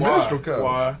hell's a menstrual cup?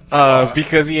 Why?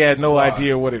 Because he had no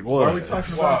idea what it was. Why are we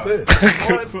talking about this?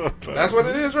 That's what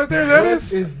it is right there. That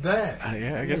What is that?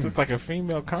 Yeah, I guess it's like a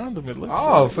female condom. It looks.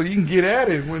 Oh, like. so you can get at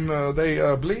it when they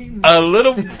bleed. A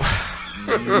little.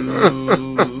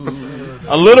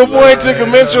 A little boy took a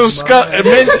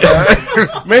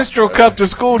menstrual cup to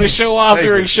school to show off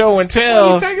during show and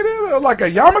tell. What, you taking it like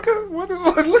a yarmulke?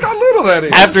 Look how little that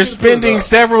is. After spending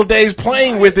several days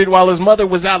playing with it while his mother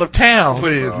was out of town.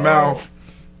 Put it in his mouth.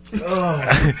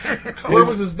 Where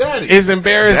was his daddy? His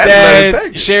embarrassed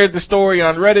dad shared the story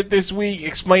on Reddit this week,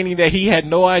 explaining that he had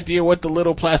no idea what the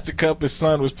little plastic cup his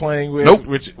son was playing with,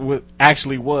 which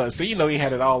actually was. So, he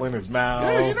had it all in his mouth.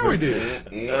 Yeah, he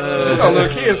did. Little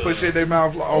kids put shit in their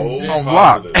mouth on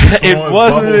lock. It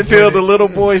wasn't until the little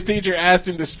boy's teacher asked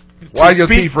him to Why your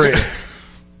teeth red?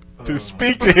 to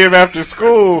speak to him after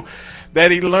school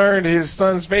that he learned his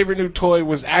son's favorite new toy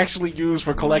was actually used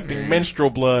for collecting menstrual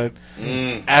blood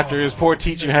after his poor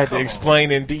teacher had to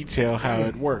explain in detail how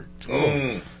it worked.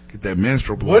 Get that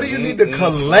menstrual blood. What do you need to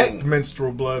collect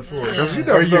menstrual blood for?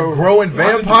 Are you know. growing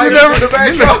vampires in the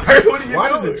backyard? What are you Why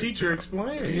doing? did the teacher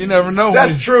explain? You never know.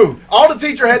 That's true. All the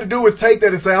teacher had to do was take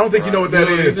that and say, I don't think you know what that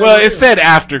is. Well, it said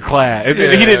after class. She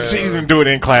didn't do it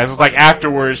in class. It's like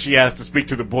afterwards she has to speak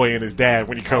to the boy and his dad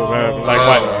when he comes up. Like,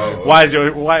 why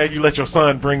you let your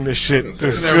son bring this shit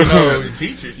to school? As a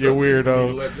teacher, You're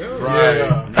weirdo. Right. You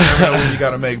never know when you got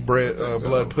to make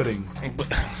blood pudding.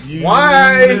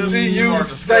 Why do you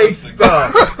say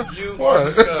stuff?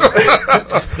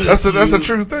 That's a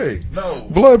true thing. No.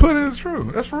 Blood pudding is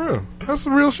true. That's for real. That's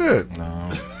the real shit. No.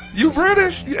 You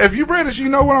British? If you British, you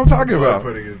know what I'm talking about.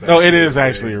 No, it is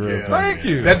actually a real thing. Thank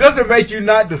you. That doesn't make you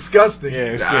not disgusting.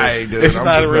 Yeah, it's dude, it's I'm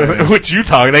not just real. saying. What you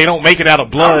talking? They don't make it out of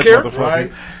blood, care. motherfucker.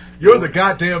 Right? You're the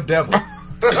goddamn devil. All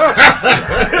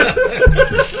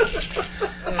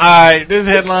right, this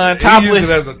headline: topless.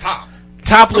 As a top.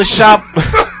 Topless shop.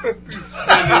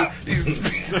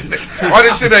 Why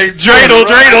this shit ain't Dreidel.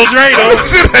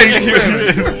 This shit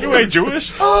ain't You ain't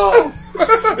Jewish. Oh,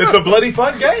 it's a bloody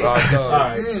fun game. All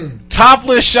right.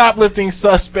 Topless shoplifting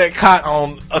suspect caught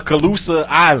on Okaloosa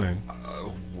Island.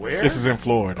 Where? This is in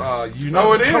Florida. You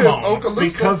know it is. Come on, Okaloosa.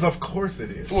 because of course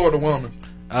it is. Florida woman.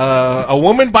 A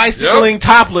woman bicycling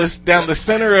topless down the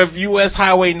center of U.S.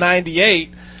 Highway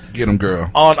 98 Get him, girl.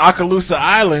 on Okaloosa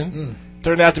Island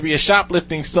turned out to be a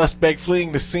shoplifting suspect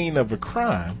fleeing the scene of a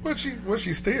crime. What'd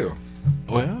she steal?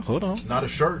 Well, hold on. Not a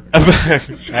shirt. Put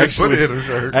it in her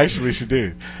shirt. Actually, she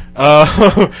did.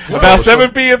 About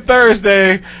 7 p.m.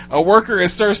 Thursday, a worker at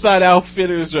Surfside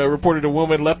Outfitters reported a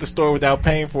woman left the store without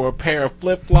paying for a pair of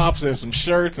flip-flops and some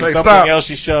shirts and something else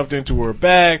she shoved into her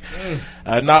bag.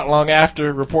 Not long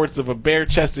after, reports of a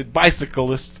bare-chested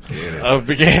bicyclist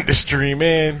began to stream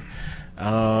in.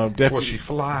 Was she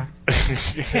fly?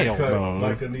 Hell no.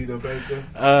 Like Anita Baker.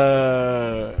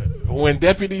 When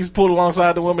deputies pulled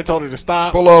alongside the woman, told her to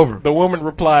stop. Pull over. The woman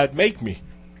replied, "Make me."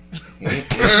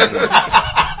 Hit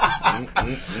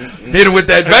her with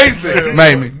that basic,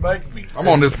 Mamie. Make me. I'm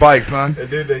on this bike, son. And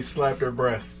then they slapped her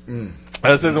breasts. It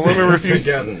says the woman refused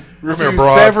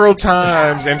broad. several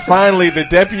times, and finally the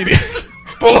deputy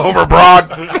pull over, broad.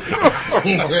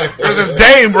 There's this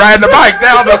dame riding a bike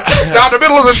down the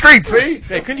middle of the street. See?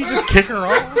 Hey, couldn't you just kick her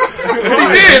off? He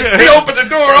did. He opened the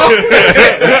door.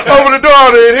 Opened the door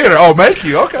and hit her. Oh, make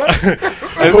you okay?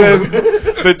 It says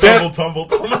the tumble.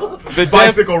 The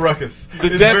bicycle ruckus. The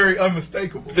It's very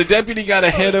unmistakable. The deputy got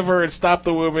ahead of her and stopped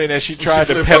the woman as she tried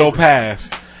to pedal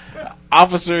past.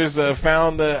 Officers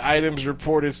found the items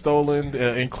reported stolen,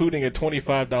 including a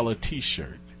 $25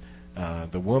 T-shirt.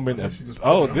 The woman,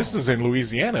 this is in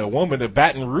Louisiana. A woman, a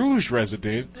Baton Rouge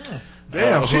resident.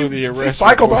 Damn, she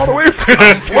cycled all the way from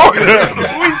Florida to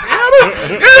Louisiana.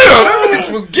 Yeah, that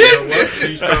bitch was getting it.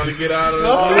 She's trying to get out of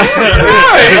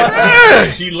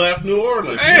She left New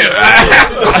Orleans.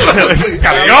 Absolutely.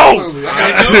 Gotta go.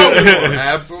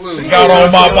 Absolutely. Got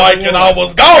on my bike and I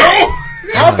was gone.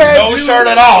 How bad no shirt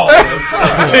at all.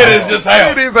 Titties just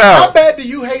out. Titties out. How bad do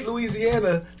you hate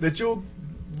Louisiana that you'll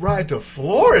ride to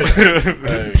Florida?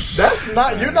 That's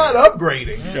not. You're not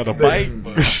upgrading. You got a bike.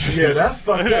 Yeah, that's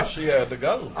fucked up. She had to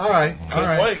go. All right.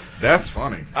 Wait. That's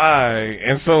funny. All right,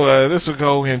 and so this will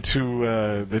go into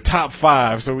the top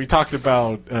 5. So we talked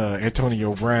about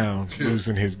Antonio Brown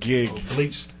losing his gig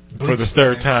Bleached for the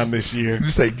third time this year. You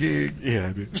say gig? Yeah,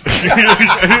 I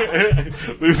did.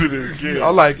 Losing his gig. I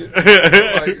like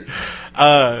it.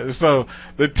 So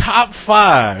the top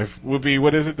 5 would be,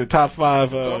 what is it? The top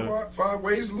 5 5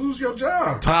 ways to lose your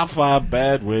job. Top 5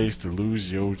 bad ways to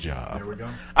lose your job. There we go.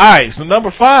 All right, so number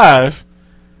 5,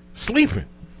 sleeping.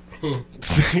 I've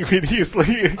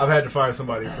had to fire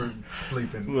somebody for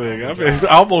sleeping. Look, I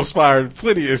almost fired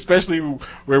plenty, especially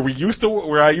where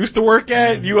I used to work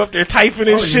at. You up there typing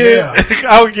and shit. Yeah.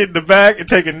 I would get in the back and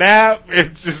take a nap.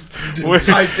 It's just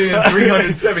typed in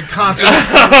 307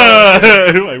 consonants.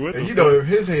 Like, what and you know, if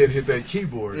his head hit that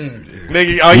keyboard,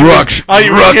 nigga, all you hear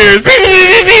is beep,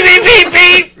 beep, beep,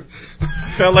 beep.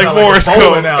 Sound like Morse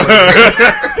code.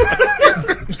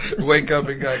 Wake up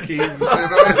and got keys and shit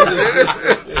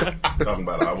on. Talking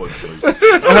about I wasn't sleeping. You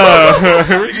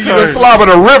been slobbing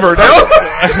a river.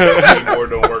 Keyboard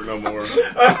don't work no more.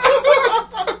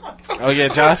 Oh yeah,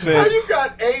 Josh said. How you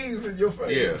got A's in your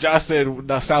face? Yeah. Josh said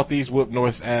the Southeast whooped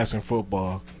North's ass in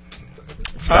football.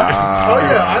 Stop. Oh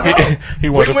yeah, I know. We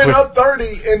went up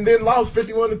 30 and then lost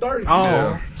 51-30.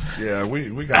 Oh. Yeah,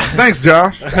 we got it. Thanks,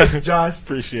 Josh. Thanks, Josh.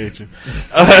 Appreciate you.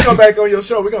 When you come back on your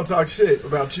show, we're going to talk shit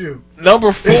about you.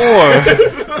 Number 4.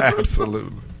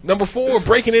 Absolutely. Number 4,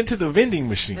 breaking into the vending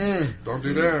machines. Don't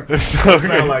do that. That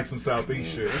sound like some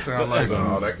Southeast shit. That sound like No,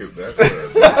 some. that's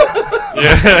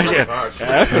Yeah,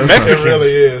 that's the Mexicans. It really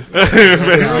is.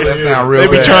 That sound real They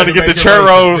be bad. trying to get the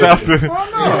churros out the.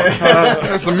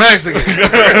 That's the Mexican.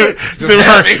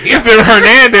 It's them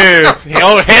Hernandez.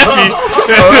 Oh,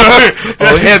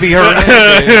 Heavy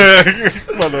Hernandez.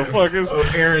 Motherfuckers.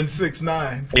 Oh, Aaron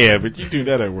 6'9". Yeah, but you do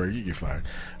that at work, you get fired.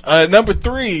 Number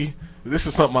 3, this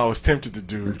is something I was tempted to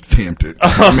do. Tempted.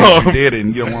 I mean, you did it,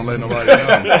 and you don't want to let nobody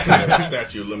know.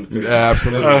 statute of limitations. Yeah,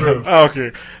 absolutely.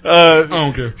 Okay.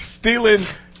 Okay. Stealing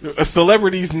a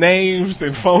celebrity's names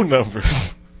and phone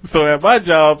numbers. So at my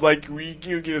job, like,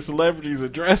 you get a celebrity's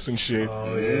address and shit.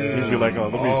 Oh, yeah. You'd be like,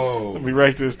 let me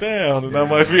write this down, and I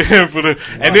might be in for the.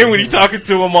 And then when you talking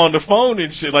to him on the phone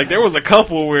and shit, like, there was a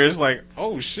couple where it's like,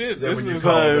 oh shit, this is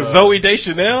Zoe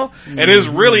Deschanel, and it's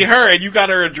really her, and you got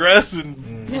her address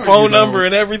and phone number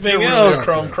and everything else.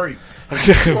 Crumb Creek.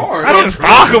 I didn't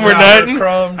stalk him or nothing.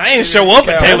 I didn't show up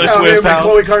at Taylor Swift's house.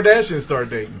 Khloe Kardashian start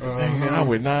dating. I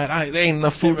would not. There ain't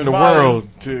enough food in the world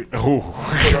to.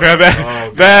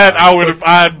 That I would have.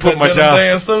 I'd put my job.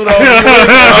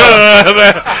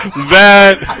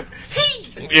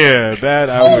 That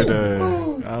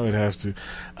I would have to.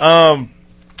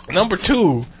 Number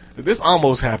 2. This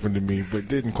almost happened to me, but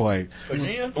didn't quite.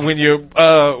 Again? When you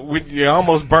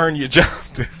almost burn your job.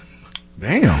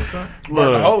 Damn.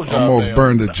 Burn the whole job Almost down.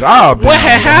 burned the job down. What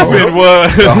had happened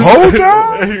was the whole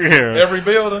job? Yeah. Every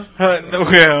building?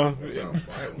 Well,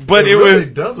 but it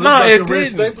was no, it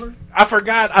didn't. I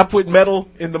forgot I put metal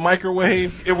in the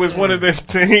microwave. It was one of the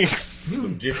things.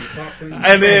 And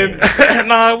then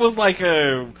no, it was like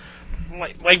a.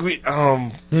 Like we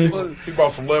he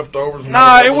bought some leftovers.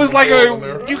 Nah, it was like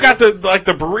you got the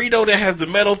burrito that has the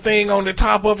metal thing on the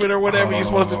top of it or whatever. You're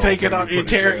supposed to take it off,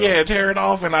 tear it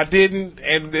off, and I didn't,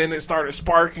 and then it started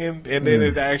sparking, and then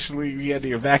it actually we had to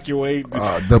evacuate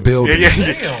the building.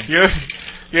 Yeah.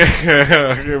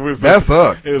 It was that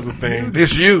sucked. It was a thing.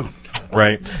 It's you,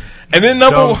 right? And then the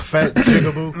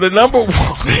number 1.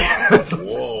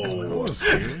 Whoa.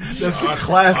 That's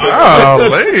classic.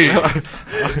 Golly.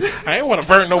 I ain't want to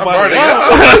burn nobody out.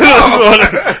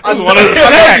 I just want to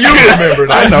snack. You remember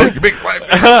that. I know. You big flat.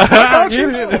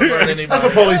 That's a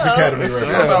Police Academy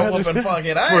reference. About whooping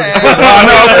fucking ass.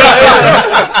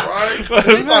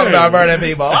 He's talking about burning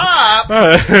people up.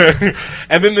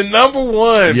 And then the number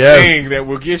 1 thing that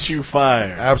will get you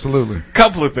fired. Absolutely.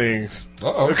 Couple of things.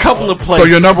 Uh-oh. A couple of places. So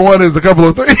your number 1 is a couple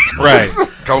of things? Right.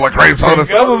 Couple of grape sodas.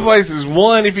 A couple of places.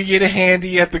 1, if you get a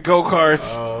handy at the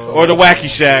go-karts or the Wacky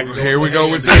Shack. Here we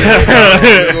go with this.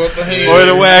 Or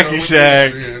the Wacky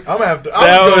Shack. I was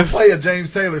going to play a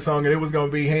James Taylor song and it was going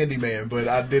to be Handyman, but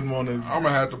I didn't want to. I'm going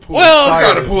to have to pull. I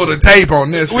got to pull the tape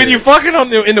on this. When you fucking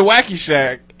in the Wacky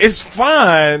Shack, it's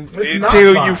fine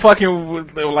until you fucking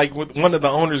with one of the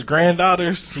owner's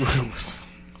granddaughters.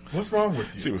 What's wrong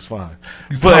with you? She was fine.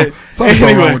 But something's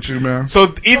wrong with you, man. So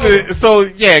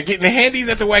getting the handies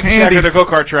at the Wacky Shack or the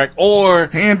go-kart track, or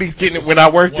handies getting it when I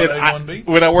worked at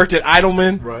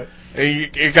Idleman. Right. And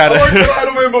you got. I worked at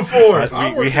Idleman before.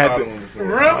 We had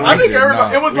really. I think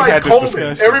everybody. It was like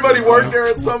Coleman. Everybody worked there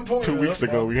at some point. 2 weeks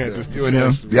ago, we had this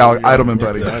discussion. Yeah, Idleman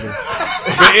buddies.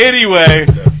 But anyway.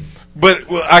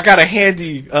 But I got a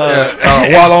handy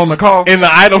while on the call in the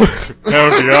item.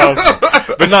 That would be awesome.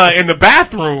 But in the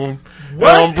bathroom.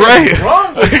 What is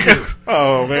wrong with you?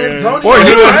 Oh man, Antonio, boy,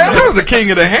 you was the king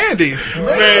of the handies. Man,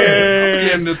 I'm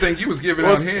beginning to think you was giving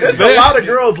out handies. There's a lot of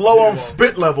girls low on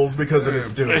spit levels because of this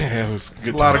dude. It was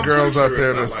a lot of girls out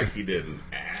there. That's like he didn't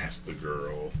ask the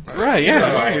girl. Right?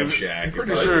 Yeah. Shack.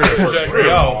 Pretty sure. All right.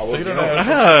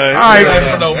 That's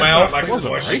for no mouth. Like the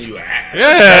question you asked.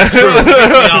 Yeah.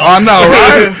 I know,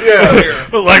 right? Yeah.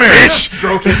 Like bitch.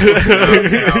 Stroking.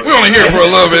 We only here for a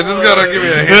little bit. Just gotta give me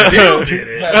a hand.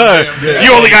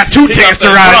 You only got 2 tickets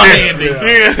around this. He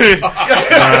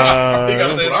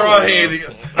got that draw handy.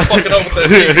 Fucking up with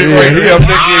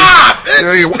that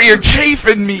thing. You're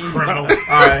chafing me.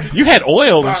 You had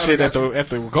oil and shit at the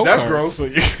go-kart. That's gross. So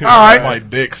all right. My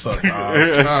dick sucked.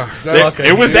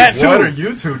 It was that too. What are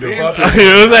you two doing? It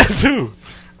was that too.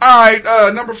 All right,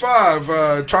 number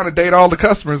 5, trying to date all the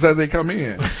customers as they come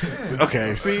in.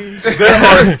 Okay, see, there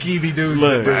are skeevy dudes.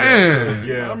 Man,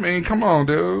 yeah. I mean, come on,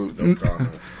 dude.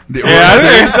 Yeah, I was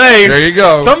gonna say. There you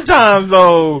go. Sometimes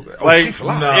though, you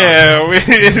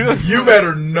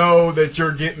better know that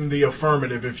you're getting the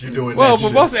affirmative if you're doing. Well,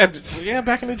 that but shit. most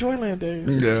back in the Joyland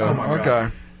days. Yeah. Oh my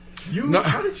God. Okay.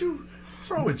 How did you? What's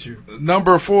wrong with you?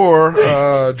 Number 4,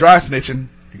 dry snitching.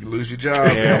 You can lose your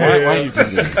job. Yeah, why you do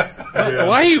that?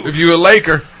 Why you? If you a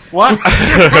Laker. What?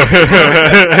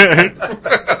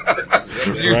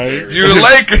 Right? You're a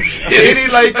Laker. Any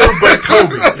Laker but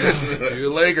Kobe.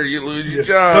 You're a Laker, you lose your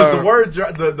job.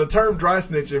 Because the term dry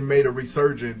snitching made a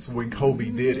resurgence when Kobe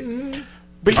did it.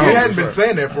 But we hadn't been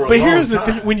saying that for a long time. But here's the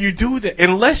thing: when you do that,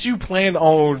 unless you plan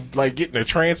on like getting a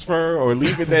transfer or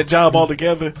leaving that job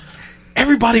altogether,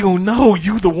 everybody gonna know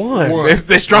you the one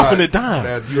that's dropping the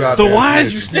dime. So why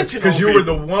is you snitching? Because you were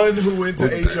the one who went to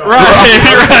HR.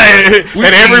 Right.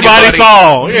 And everybody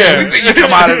saw. Yeah, we see you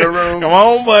come out of the room. Come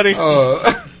on, buddy.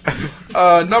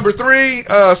 Number 3,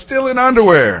 stealing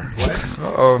underwear.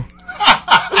 Uh-oh.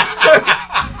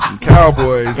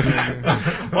 Cowboys.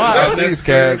 Why? These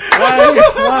cats. Why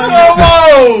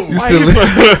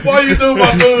you do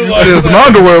my dude like steal some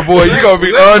underwear, boy. You're going to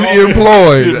be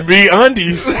unemployed. Be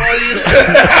undies.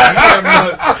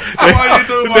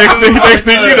 Next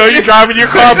thing you know, you're driving your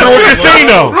car through a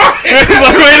casino. It's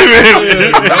like, wait a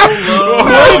minute.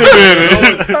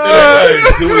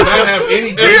 Do we not have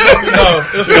any dignity? No,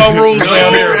 there's no rules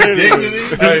down here.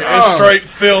 Dignity? Hey, it's straight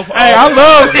filth. Hey, I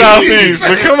love Southeast,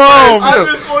 but come on. I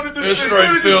just wanted to It's straight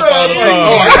filth all the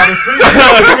time. I gotta see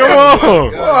Come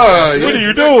on. What are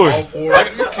you doing?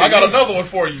 I got another one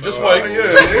for you. Just wait.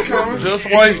 Yeah, it comes. Just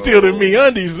You wait. stealing me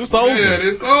undies. It's over. Yeah,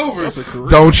 it's over.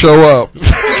 Don't show up.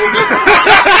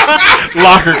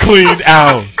 Locker cleaned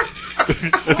out.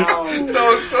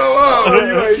 Don't show up.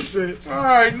 you ain't shit. All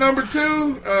right, number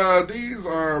 2. These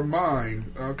are mine.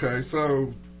 Okay,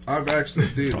 so I've actually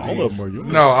did All these. of them are yours.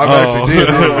 No, I've actually did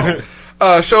these.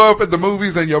 Show up at the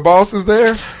movies and your boss is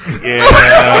there. Yeah.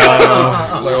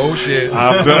 Like, oh shit.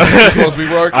 I've done. You're supposed to be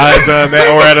working. I've done that.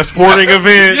 Or at a sporting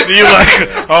event, you're like,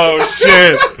 oh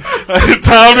shit,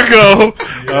 time to go.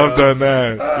 Yeah. I've done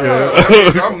that.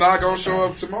 Yeah. I'm not gonna show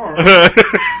up tomorrow.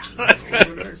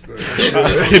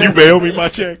 Can you bail me my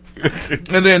check?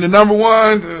 And then the number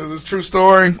 1, this true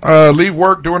story. Leave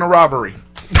work during a robbery.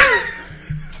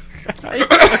 Hell no!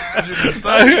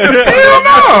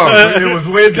 It was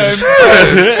Wednesday.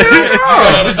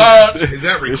 Is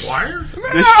that required?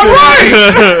 Right.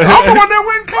 I'm the one that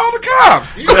went and called the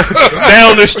cops.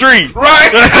 Down the street.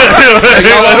 Right.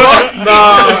 No.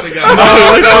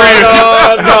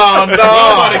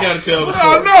 Somebody got to tell the story.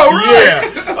 I know, right?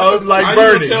 Yeah. Like How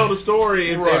Bernie. you tell the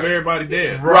story if everybody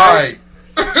dead? Right.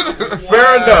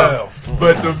 Fair enough.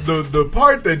 But the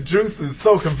part that Juice is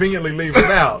so conveniently leaving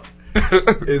out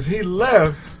is he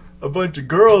left a bunch of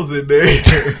girls in there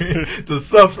to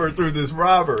suffer through this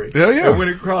robbery. Yeah. And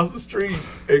went across the street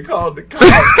and called the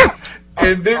cops.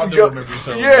 And didn't go.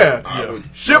 Yeah.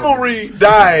 Chivalry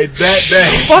died that day.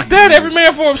 Fuck that. Every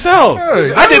man for himself.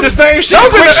 Hey, I did the same shit. That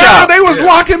was in Quick the shot. era they was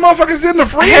locking motherfuckers in the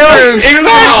freezer and shit.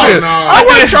 Exactly. I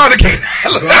wasn't trying to get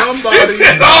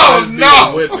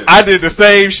I did the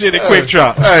same shit at Quick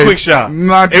Shot. Quick Shot.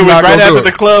 It was right after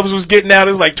the clubs was getting out.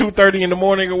 It was like 2:30 in the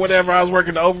morning or whatever. I was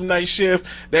working the overnight shift.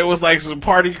 There was like some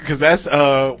party because that's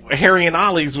Harry and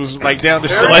Ollie's was like down the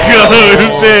street, like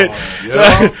shit.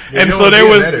 And so there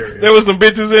was some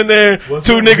bitches in there.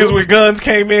 Two niggas with guns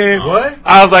came in. What?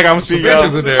 I was like, I'm seeing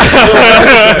bitches in there. 2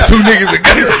 niggas with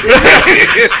guns.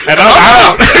 And I'm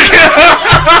out.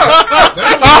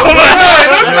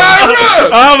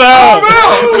 I'm out.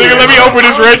 Nigga, let me open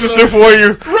this register for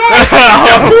you.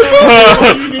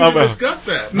 You need to discuss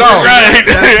that. No. Right.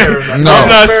 I'm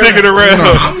not sticking around.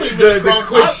 I'm leaving The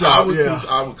quick shot.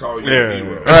 I would call you a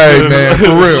hero. Hey, man,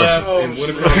 for real. And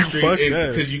went across the street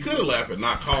because you could have laughed and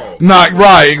not called. Not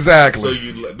right, exactly. So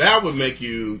that would make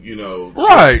you,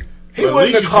 right. He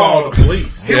wouldn't have called the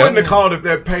police. He wouldn't have called if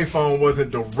that payphone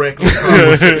wasn't directly.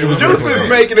 Juice is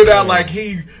making it out like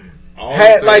he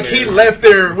had, like he left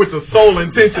there with the sole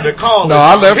intention to call. No,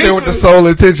 I left there with the sole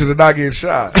intention of not getting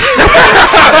shot.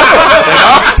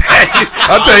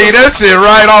 I'll tell you that shit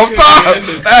right off top.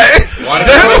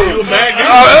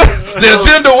 The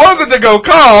agenda wasn't to go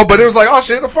call, but it was like, oh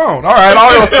shit, the phone. All right,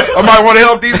 I might want to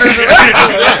help these bitches.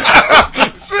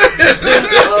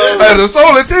 The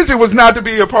sole intention was not to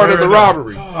be a part of the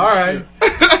robbery. All right,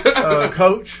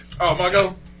 Coach. Oh my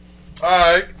God! All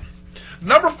right,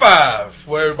 number 5.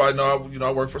 Well, everybody know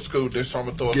I work for a school district, so I'm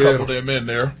gonna throw a couple of them in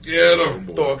there.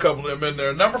 Throw a couple of them in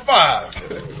there. Number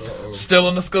 5,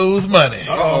 stealing the school's money.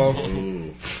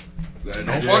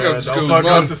 Don't fuck up the school's fuck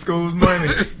money. up the school's money.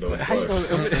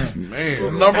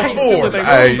 Man. Number 4.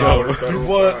 Hey,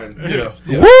 what? Yeah.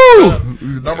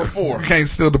 Woo! Number 4. You can't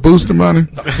steal the booster money.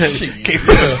 Can't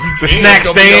steal the snack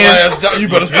stand. You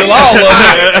better steal all of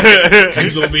it.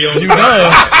 You gonna be on. You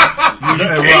done.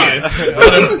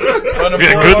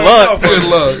 Good luck. Good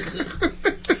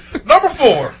luck. Number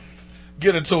 4.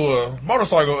 Get into a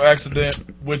motorcycle accident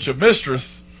with your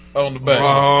mistress on the back.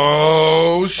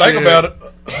 Oh shit! Think about it.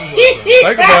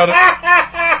 Think about it.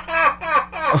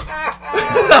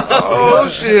 Oh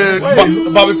shit!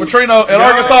 Bobby Petrino in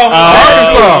Arkansas.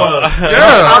 Arkansas.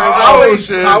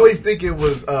 Yeah. I always think it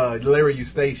was Larry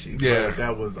Eustace. Yeah,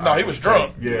 that was. No, he was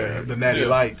drunk. Yeah, the Natty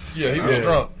Lights. Yeah, he was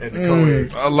drunk. And the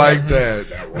co-eds. I like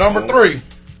that. Number 3.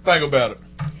 Think about it.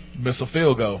 Miss a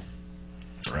field goal.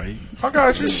 Right. I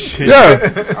got you.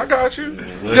 Yeah, I got you.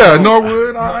 Yeah,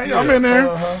 Norwood. I'm in there.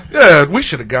 Yeah, we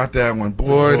should have got that one,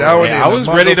 boy. That one. I was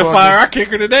ready to fire our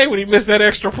kicker today when he missed that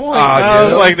extra point. I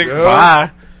was like,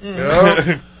 bye.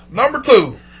 Number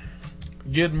 2.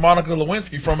 Getting Monica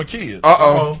Lewinsky from a kid.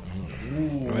 Uh-oh.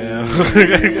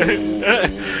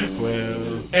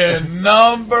 Well. And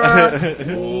number 1.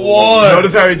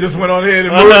 Notice how he just went on ahead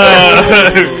and moved.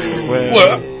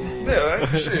 Well, yeah,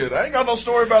 shit, I ain't got no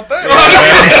story about that. Oh,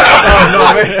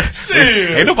 no, man.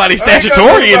 Shit. Ain't nobody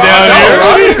statutorian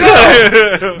down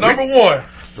here. Number 1.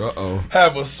 Uh-oh.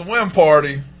 Have a swim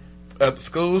party at the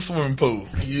school swimming pool.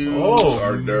 You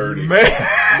are dirty. Man.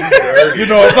 You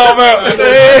know what I'm talking about?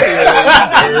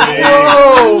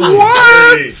 Whoa,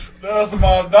 what? That's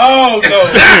my dog, though.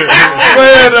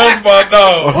 Man, that's my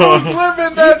dog. Who's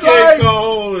living that life?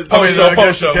 I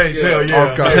guess you can't tell,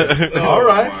 yeah. Okay. All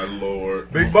right. My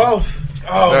Lord. Big boss.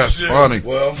 Oh, that's shit. funny.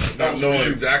 Well, not knowing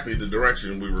exactly the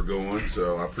direction we were going,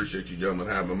 so I appreciate you gentlemen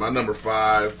having. My number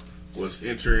 5 was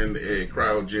entering a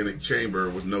cryogenic chamber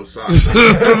with no socks.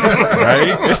 Right?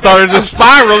 It started to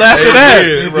spiral after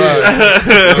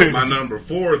that. Right. My number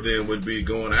 4 then would be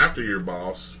going after your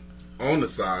boss on the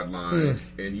sidelines,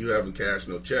 and you haven't cashed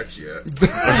no checks yet.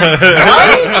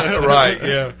 Right,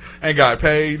 yeah. Ain't got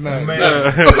paid, nothing.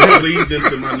 That leads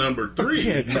into my number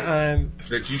 3,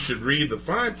 that you should read the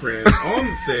fine print on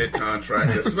the said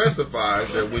contract that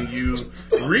specifies that when you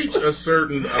reach a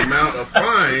certain amount of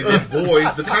fines, it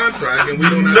voids the contract, and we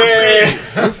don't have to pay.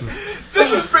 This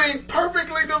is being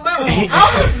perfectly delivered. How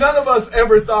have none of us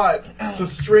ever thought to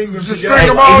string them Just together? string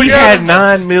them all He together.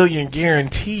 had $9 million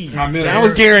guaranteed. That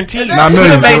was guaranteed. $9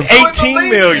 million. He made $18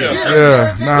 million.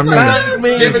 Yeah, $9 million. $9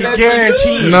 million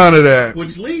guaranteed. None of that.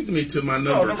 Which leads me to my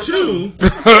number 2.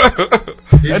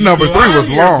 That number 3 was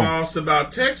long. Boss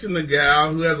about texting the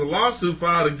gal who has a lawsuit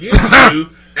filed against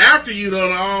you after you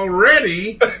done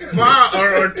already filed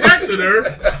or texted her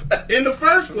in the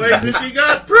first place, and she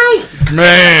got proof.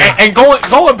 Man, and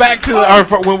going back to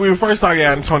when we were first talking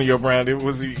about Antonio Brown, it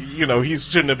was he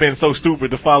shouldn't have been so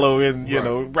stupid to follow in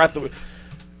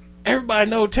everybody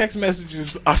know text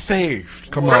messages are saved.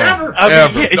 Come on. Whatever.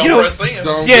 Don't press in.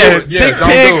 Don't do it. Dick Don't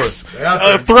pics, do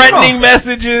it. threatening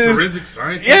messages. Forensic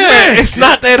science. Yeah, it's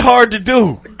not that hard to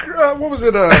do. What was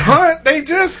it? Hunt? They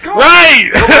just called.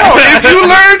 Right. Come on. If you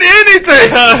learned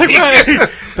anything,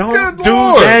 don't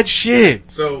do that shit.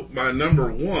 So my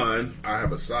number 1, I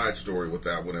have a side story with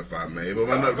that one, if I may.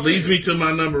 But leads me to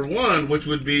my number 1, which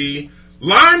would be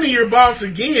lying to your boss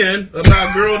again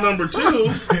about girl number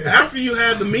 2 after you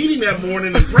had the meeting that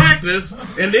morning in practice,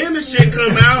 and then the shit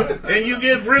come out and you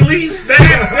get released that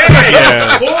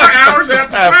day 4 hours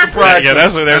after practice. Yeah,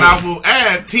 that's what and I will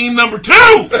add team number 2.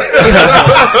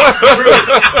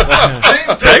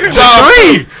 Technically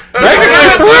 3.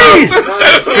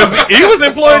 Because he was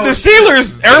employed the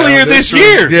Steelers earlier this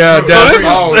year. Yeah,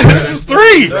 so this is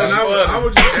 3. And I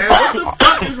would just ask, what the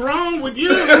fuck is wrong with you?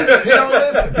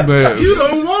 You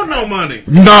don't want no money.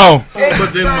 No.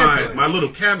 But then my little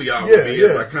caveat would be,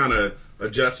 as I kind of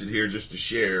adjusted here just to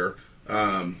share,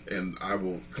 and I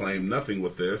will claim nothing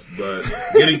with this, but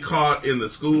getting caught in the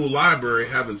school library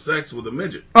having sex with a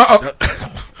midget.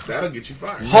 That'll get you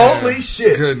fired. Holy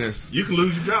shit. Goodness. You can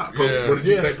lose your job. Yeah. What did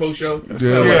you say, post-show? That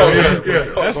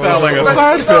sounds like a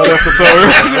Seinfeld episode.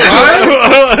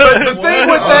 But the thing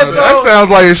with that, though, that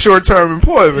sounds like a short-term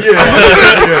employment.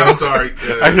 I'm sorry.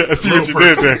 I see what you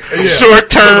did there.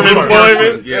 Short-term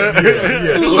employment. Yeah.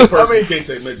 Little person. You can't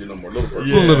say midget no more. Little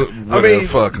person.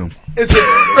 Fuck them. It's to me,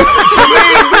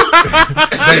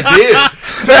 they did.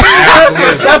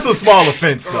 That's a small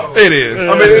offense, though. It is.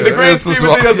 I mean, in the grand scheme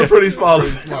of things, that's a pretty small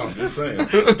I'm just saying.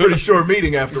 pretty short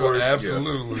meeting afterwards.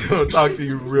 Absolutely. I'll talk to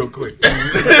you real quick.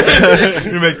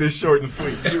 You make this short and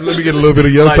sweet. Let me get a little bit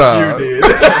of your time. You did. A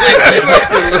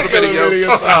little bit of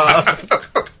your time.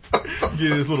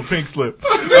 Get this little pink slip.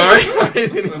 All right.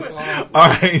 All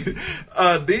right.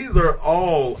 These are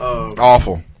all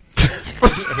awful.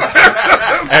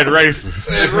 And racist.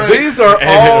 These are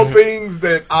all things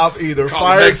that I've either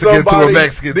fired somebody.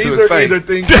 These are either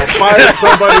things I fired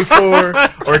somebody for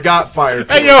or got fired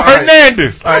for. Hey, yo,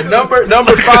 Hernandez. All right,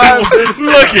 number 5. This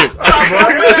look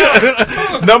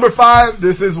it. Number 5.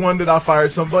 This is one that I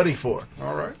fired somebody for.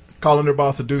 All right. calling their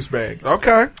boss a douchebag.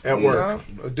 Okay. At work.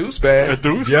 A douchebag. A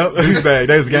deuce? Yep, douchebag.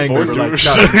 They was a gang member. Like,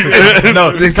 douche.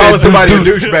 no, They calling said somebody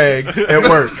deuce. a douchebag at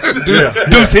work. Yeah.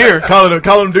 Deuce here. Calling them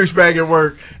douchebag at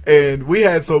work. And we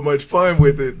had so much fun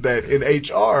with it that in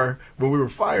HR, when we were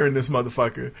firing this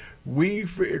motherfucker, we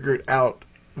figured out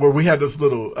where we had this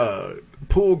little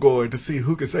pool going to see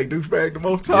who could say douchebag the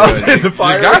most times in the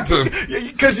fire. You got to.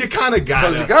 Because you kind of got to.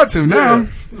 Because you got to now. Yeah.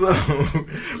 So,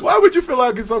 why would you feel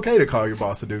like it's okay to call your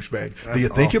boss a douchebag? Do you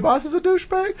think your boss is a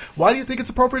douchebag? Why do you think it's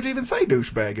appropriate to even say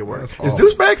douchebag at work? Is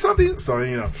douchebag something? So,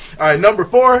 you know. All right, number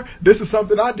 4, this is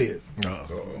something I did.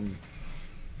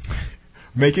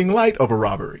 Making light of a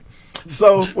robbery.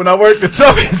 So when I worked at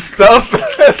Subway and stuff,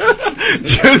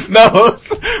 Juice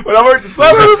knows. When I worked at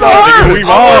Subway and stuff, we've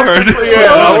all heard.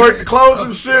 I worked the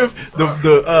closing shift.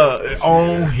 The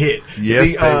on hit.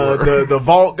 Yes, the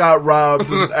vault got robbed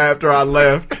after I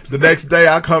left. The next day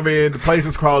I come in, the place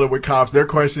is crawling with cops. They're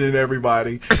questioning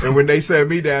everybody. And when they sat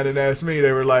me down and asked me,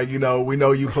 they were like, you know, we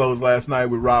know you closed last night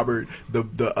with Robert. The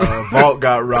vault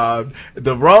got robbed.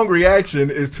 The wrong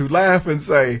reaction is to laugh and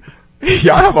say,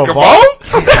 y'all have a vault?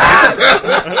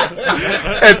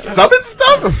 At Summit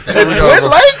stuff? At Twin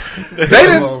Lakes?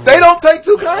 They don't take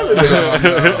too kindly to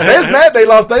that. They was mad they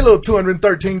lost their little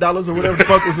 $213 or whatever the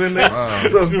fuck was in there.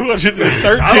 So, $213 in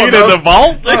the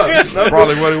vault? That's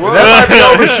probably what it was. That might be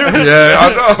overshooting. Yeah, I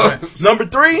know. Number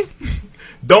 3,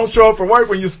 don't show up for work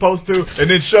when you're supposed to, and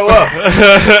then show up.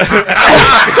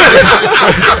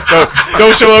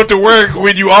 Don't show up to work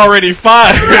when you already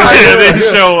fired. And then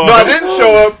show up. No, I didn't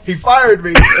show up. He fired me.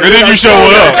 And then you show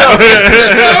up.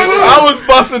 I was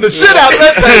busting the shit out of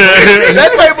that table.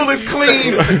 That table is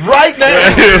clean right now.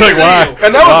 Like, why?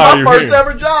 And that was Why my first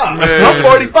ever job. Man. I'm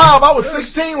 45. I was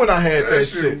 16 when I had that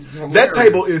shit. That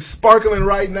table is sparkling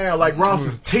right now like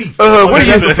Ross's teeth. What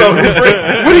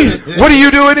are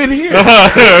you doing in here?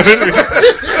 I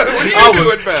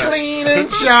was clean and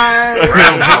shine.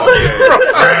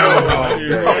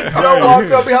 Joe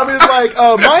walked up behind me and was like,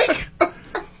 Mike,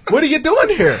 what are you doing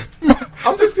here?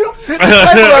 I'm just hitting the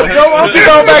table up, Joe. Why don't you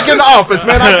go back in the office,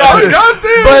 man? I got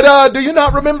this. But do you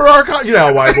not remember our you know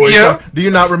how white boys talk. Do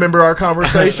you not remember our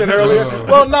conversation earlier?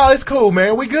 Well, no, it's cool,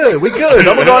 man. We good. I'm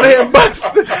gonna go ahead and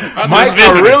bust. Mike,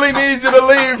 I really need you to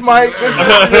leave, Mike. This is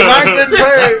you're not getting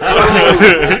paid.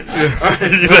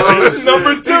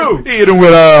 Number 2. Eating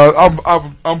with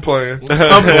I'm playing. You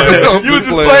was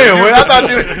just playing. I thought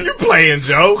you playing,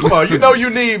 Joe. Come on, you know you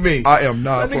need me. I am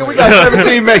not. Nigga, we got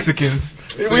 17 Mexicans.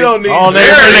 We don't need all There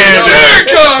it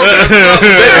comes.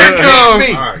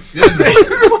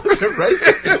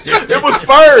 It was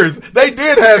furs. They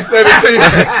did have 17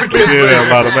 Mexicans. Yeah,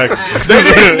 a lot of Mexicans. They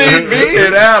didn't need me.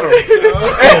 And Adam.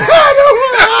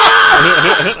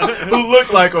 Who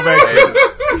looked like a Mexican.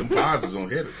 Them pies is gonna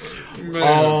hit it.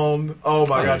 Oh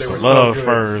my God, they were love so good.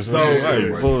 furs. So Hey,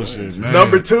 good. bullshit, man.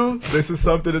 Number 2, this is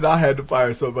something that I had to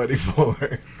fire somebody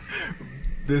for.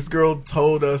 This girl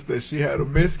told us that she had a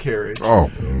miscarriage.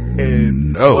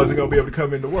 And wasn't going to be able to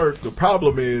come into work. The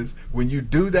problem is, when you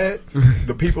do that,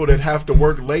 the people that have to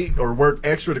work late or work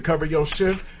extra to cover your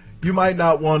shift, you might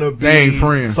not want to be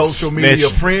friends. social media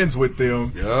Snitch. friends with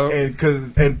them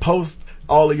and post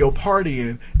all of your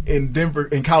partying in Denver,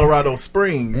 in Colorado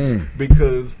Springs,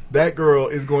 because that girl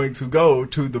is going to go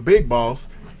to the big boss,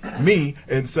 me,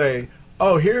 and say,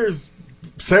 "Oh, here's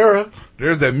Sarah.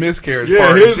 There's that miscarriage Yeah,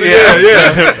 party. It's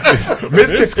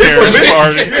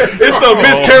a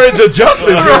miscarriage of justice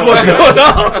is what's going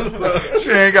on." She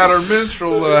ain't got her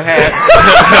minstrel hat.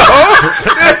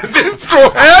 Minstrel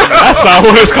hat? That's not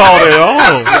what it's called at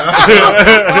all.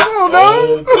 I don't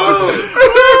know.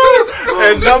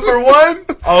 And number 1,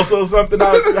 also something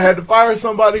I had to fire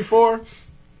somebody for,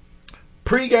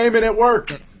 pre-gaming at work.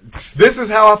 This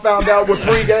is how I found out what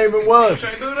pre-gaming was.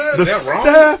 The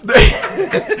staff.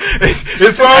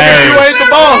 It's wrong if you ain't the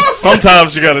boss.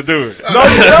 Sometimes you got to do it. No,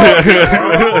 you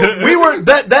don't. We were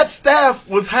that staff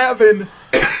was having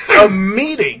a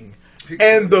meeting,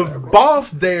 and the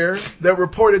boss there that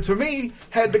reported to me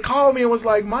had to call me and was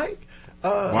like, "Mike,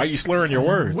 why are you slurring your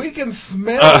words? We can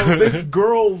smell this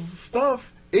girl's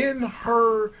stuff in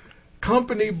her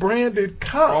company branded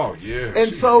cup." Oh yeah.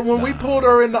 And so when we pulled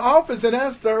her in the office and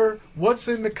asked her what's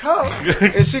in the cup,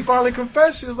 and she finally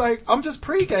confessed, she was like, "I'm just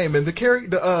pre-gaming."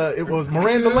 It was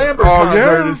Miranda Lambert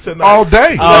concert is tonight. All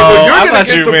day. You're gonna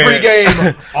get some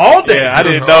pre-game all day. Yeah, I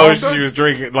didn't know she was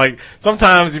drinking. Like,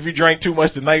 sometimes if you drink too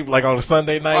much tonight, like on a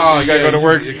Sunday night, you gotta go to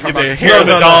work, you get the hair of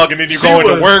the dog, and then you go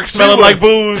into work smelling like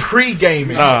booze.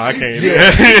 Pre-gaming. Nah, I can't.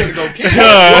 Yeah.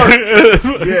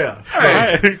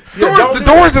 The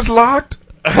doors is locked.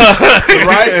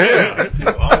 Right? Yeah.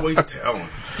 Always telling.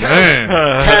 Man.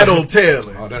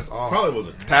 Tattletelling. Oh, that's awesome. Probably was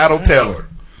a tattleteller.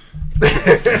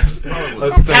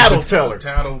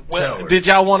 Tattleteller. Well, did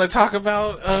y'all want to talk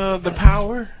about the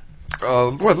Power?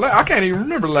 I can't even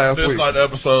remember last week. This like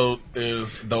episode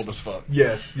is dope as fuck.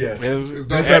 Yes.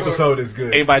 This episode is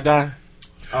good. Everybody die?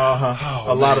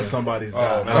 A lot of somebody's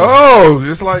died. Oh,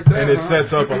 it's like that. And it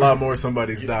sets up a lot more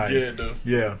somebody's dying. Yeah, dude.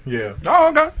 Yeah. Oh,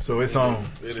 okay. So it's on.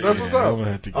 That's what's up.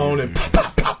 On it.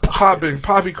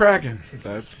 Poppy cracking.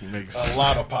 That makes A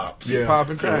lot of pops. Yeah.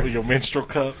 Popping cracking. your menstrual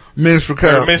cup. Menstrual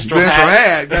cup. Menstrual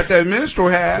hat. Got that menstrual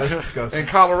hat. That's disgusting. In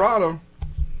Colorado.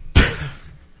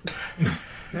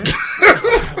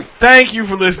 Thank you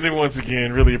for listening once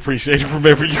again. Really appreciate it.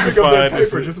 Remember, you can Pick up that find us.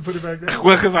 paper just to put it back down.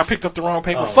 Well, because I picked up the wrong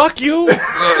paper. Fuck you.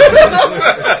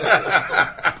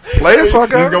 Play as fuck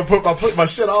Just up. gonna put my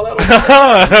shit all out.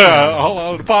 Hold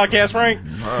on, the podcast, Frank.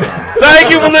 Thank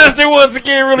you for listening once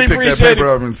again. Really Pick that appreciate paper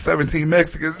it. up in 17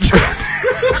 Mexicans.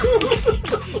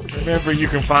 Remember, you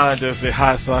can find us at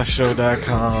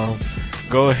hotsauceshow.com.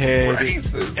 Go ahead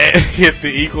and hit the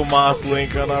Equal Moss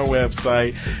link on our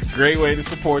website. Great way to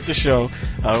support the show.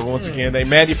 Once again, they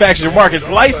manufacture and market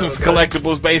licensed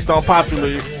collectibles based on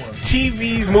popular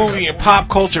TVs, movie, and pop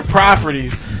culture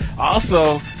properties.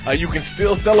 Also, you can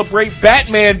still celebrate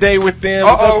Batman Day with them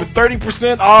with up to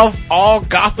 30% off all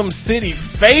Gotham City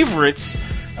favorites.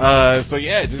 So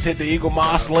yeah, just hit the Eagle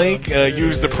Moss link.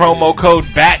 Use the promo code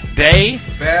BATDAY.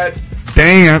 Bad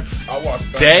dance. I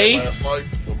watched Day. Batman last night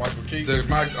with Michael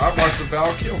Keaton. I watched the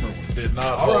Val Kilmer one. Did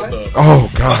not hold up. Oh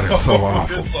God, it's so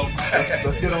awful. It's so bad.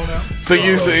 Let's get on now. So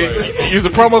use the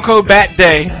promo code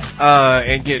BATDAY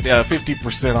and get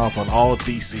 50% off on all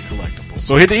DC collectibles.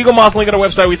 So hit the Eagle Moss link on our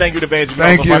website. We thank you in advance. You can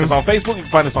also find us on Facebook. You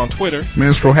can find us on Twitter.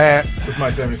 Minstrel hat. This is my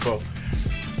 74.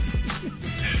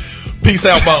 Peace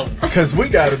out, Bone. Because we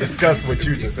got to discuss what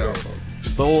you just said.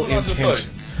 Soul Intention.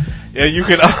 Yeah, you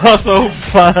can also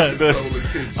find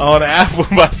us on Apple.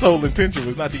 My sole intention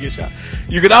was not to get shot.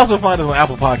 You can also find us on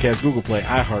Apple Podcasts, Google Play,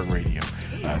 iHeartRadio.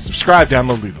 Subscribe,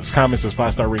 download, leave us comments, those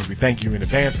 5-star ratings. We thank you in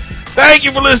advance. Thank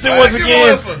you for listening once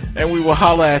again. And we will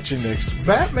holla at you next week.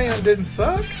 Batman didn't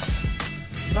suck?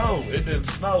 No, it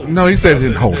didn't. No, he said it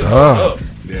didn't hold up.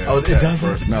 Yeah, Oh, it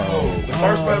doesn't? No. The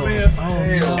first Batman?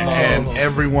 Hell no. And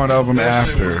every one of them That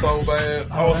after. shit was so bad.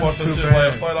 I was watching too shit bad.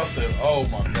 last night. I said, oh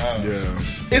my God. Yeah.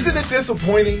 Isn't it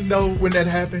disappointing though when that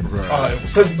happens? Right. It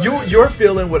was so Because you're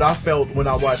feeling what I felt when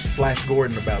I watched Flash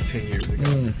Gordon about 10 years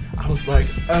ago. I was like,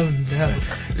 oh no,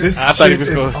 this I thought he shit was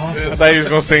is going. awful. I thought he was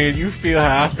going to say, "You feel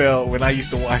how I felt when I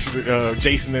used to watch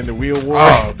Jason and the Wheel War."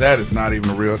 Oh, that is not even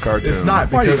a real cartoon. It's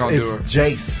not Why you because gonna it's do it?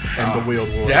 Jace and the Wheel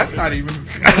War. That's not even.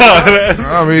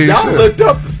 I mean, Y'all shit. looked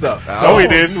up the stuff. No, we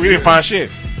didn't. We didn't find shit.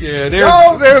 Yeah,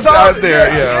 No, there's some- out there.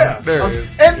 Yeah, there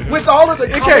is. And with all of the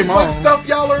comic came book on. stuff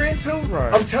y'all are into,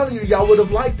 Right. I'm telling you, y'all would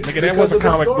have liked it. Nigga, that because was a of the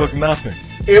comic story. book. Nothing.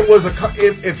 It was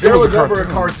if there was was a ever a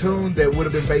cartoon. cartoon that would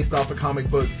have been based off a comic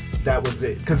book, that was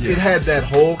it. Because it had that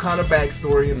whole kind of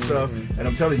backstory and stuff. And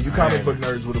I'm telling you, comic book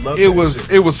nerds would have loved it.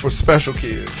 It was for special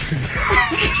kids.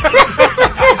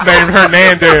 Named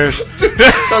Hernandez.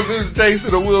 Because it was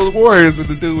Jason the Wheel Warriors and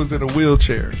the dude was in a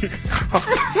wheelchair.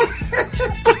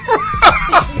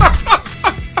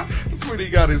 That's when he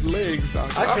got his legs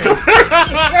knocked out.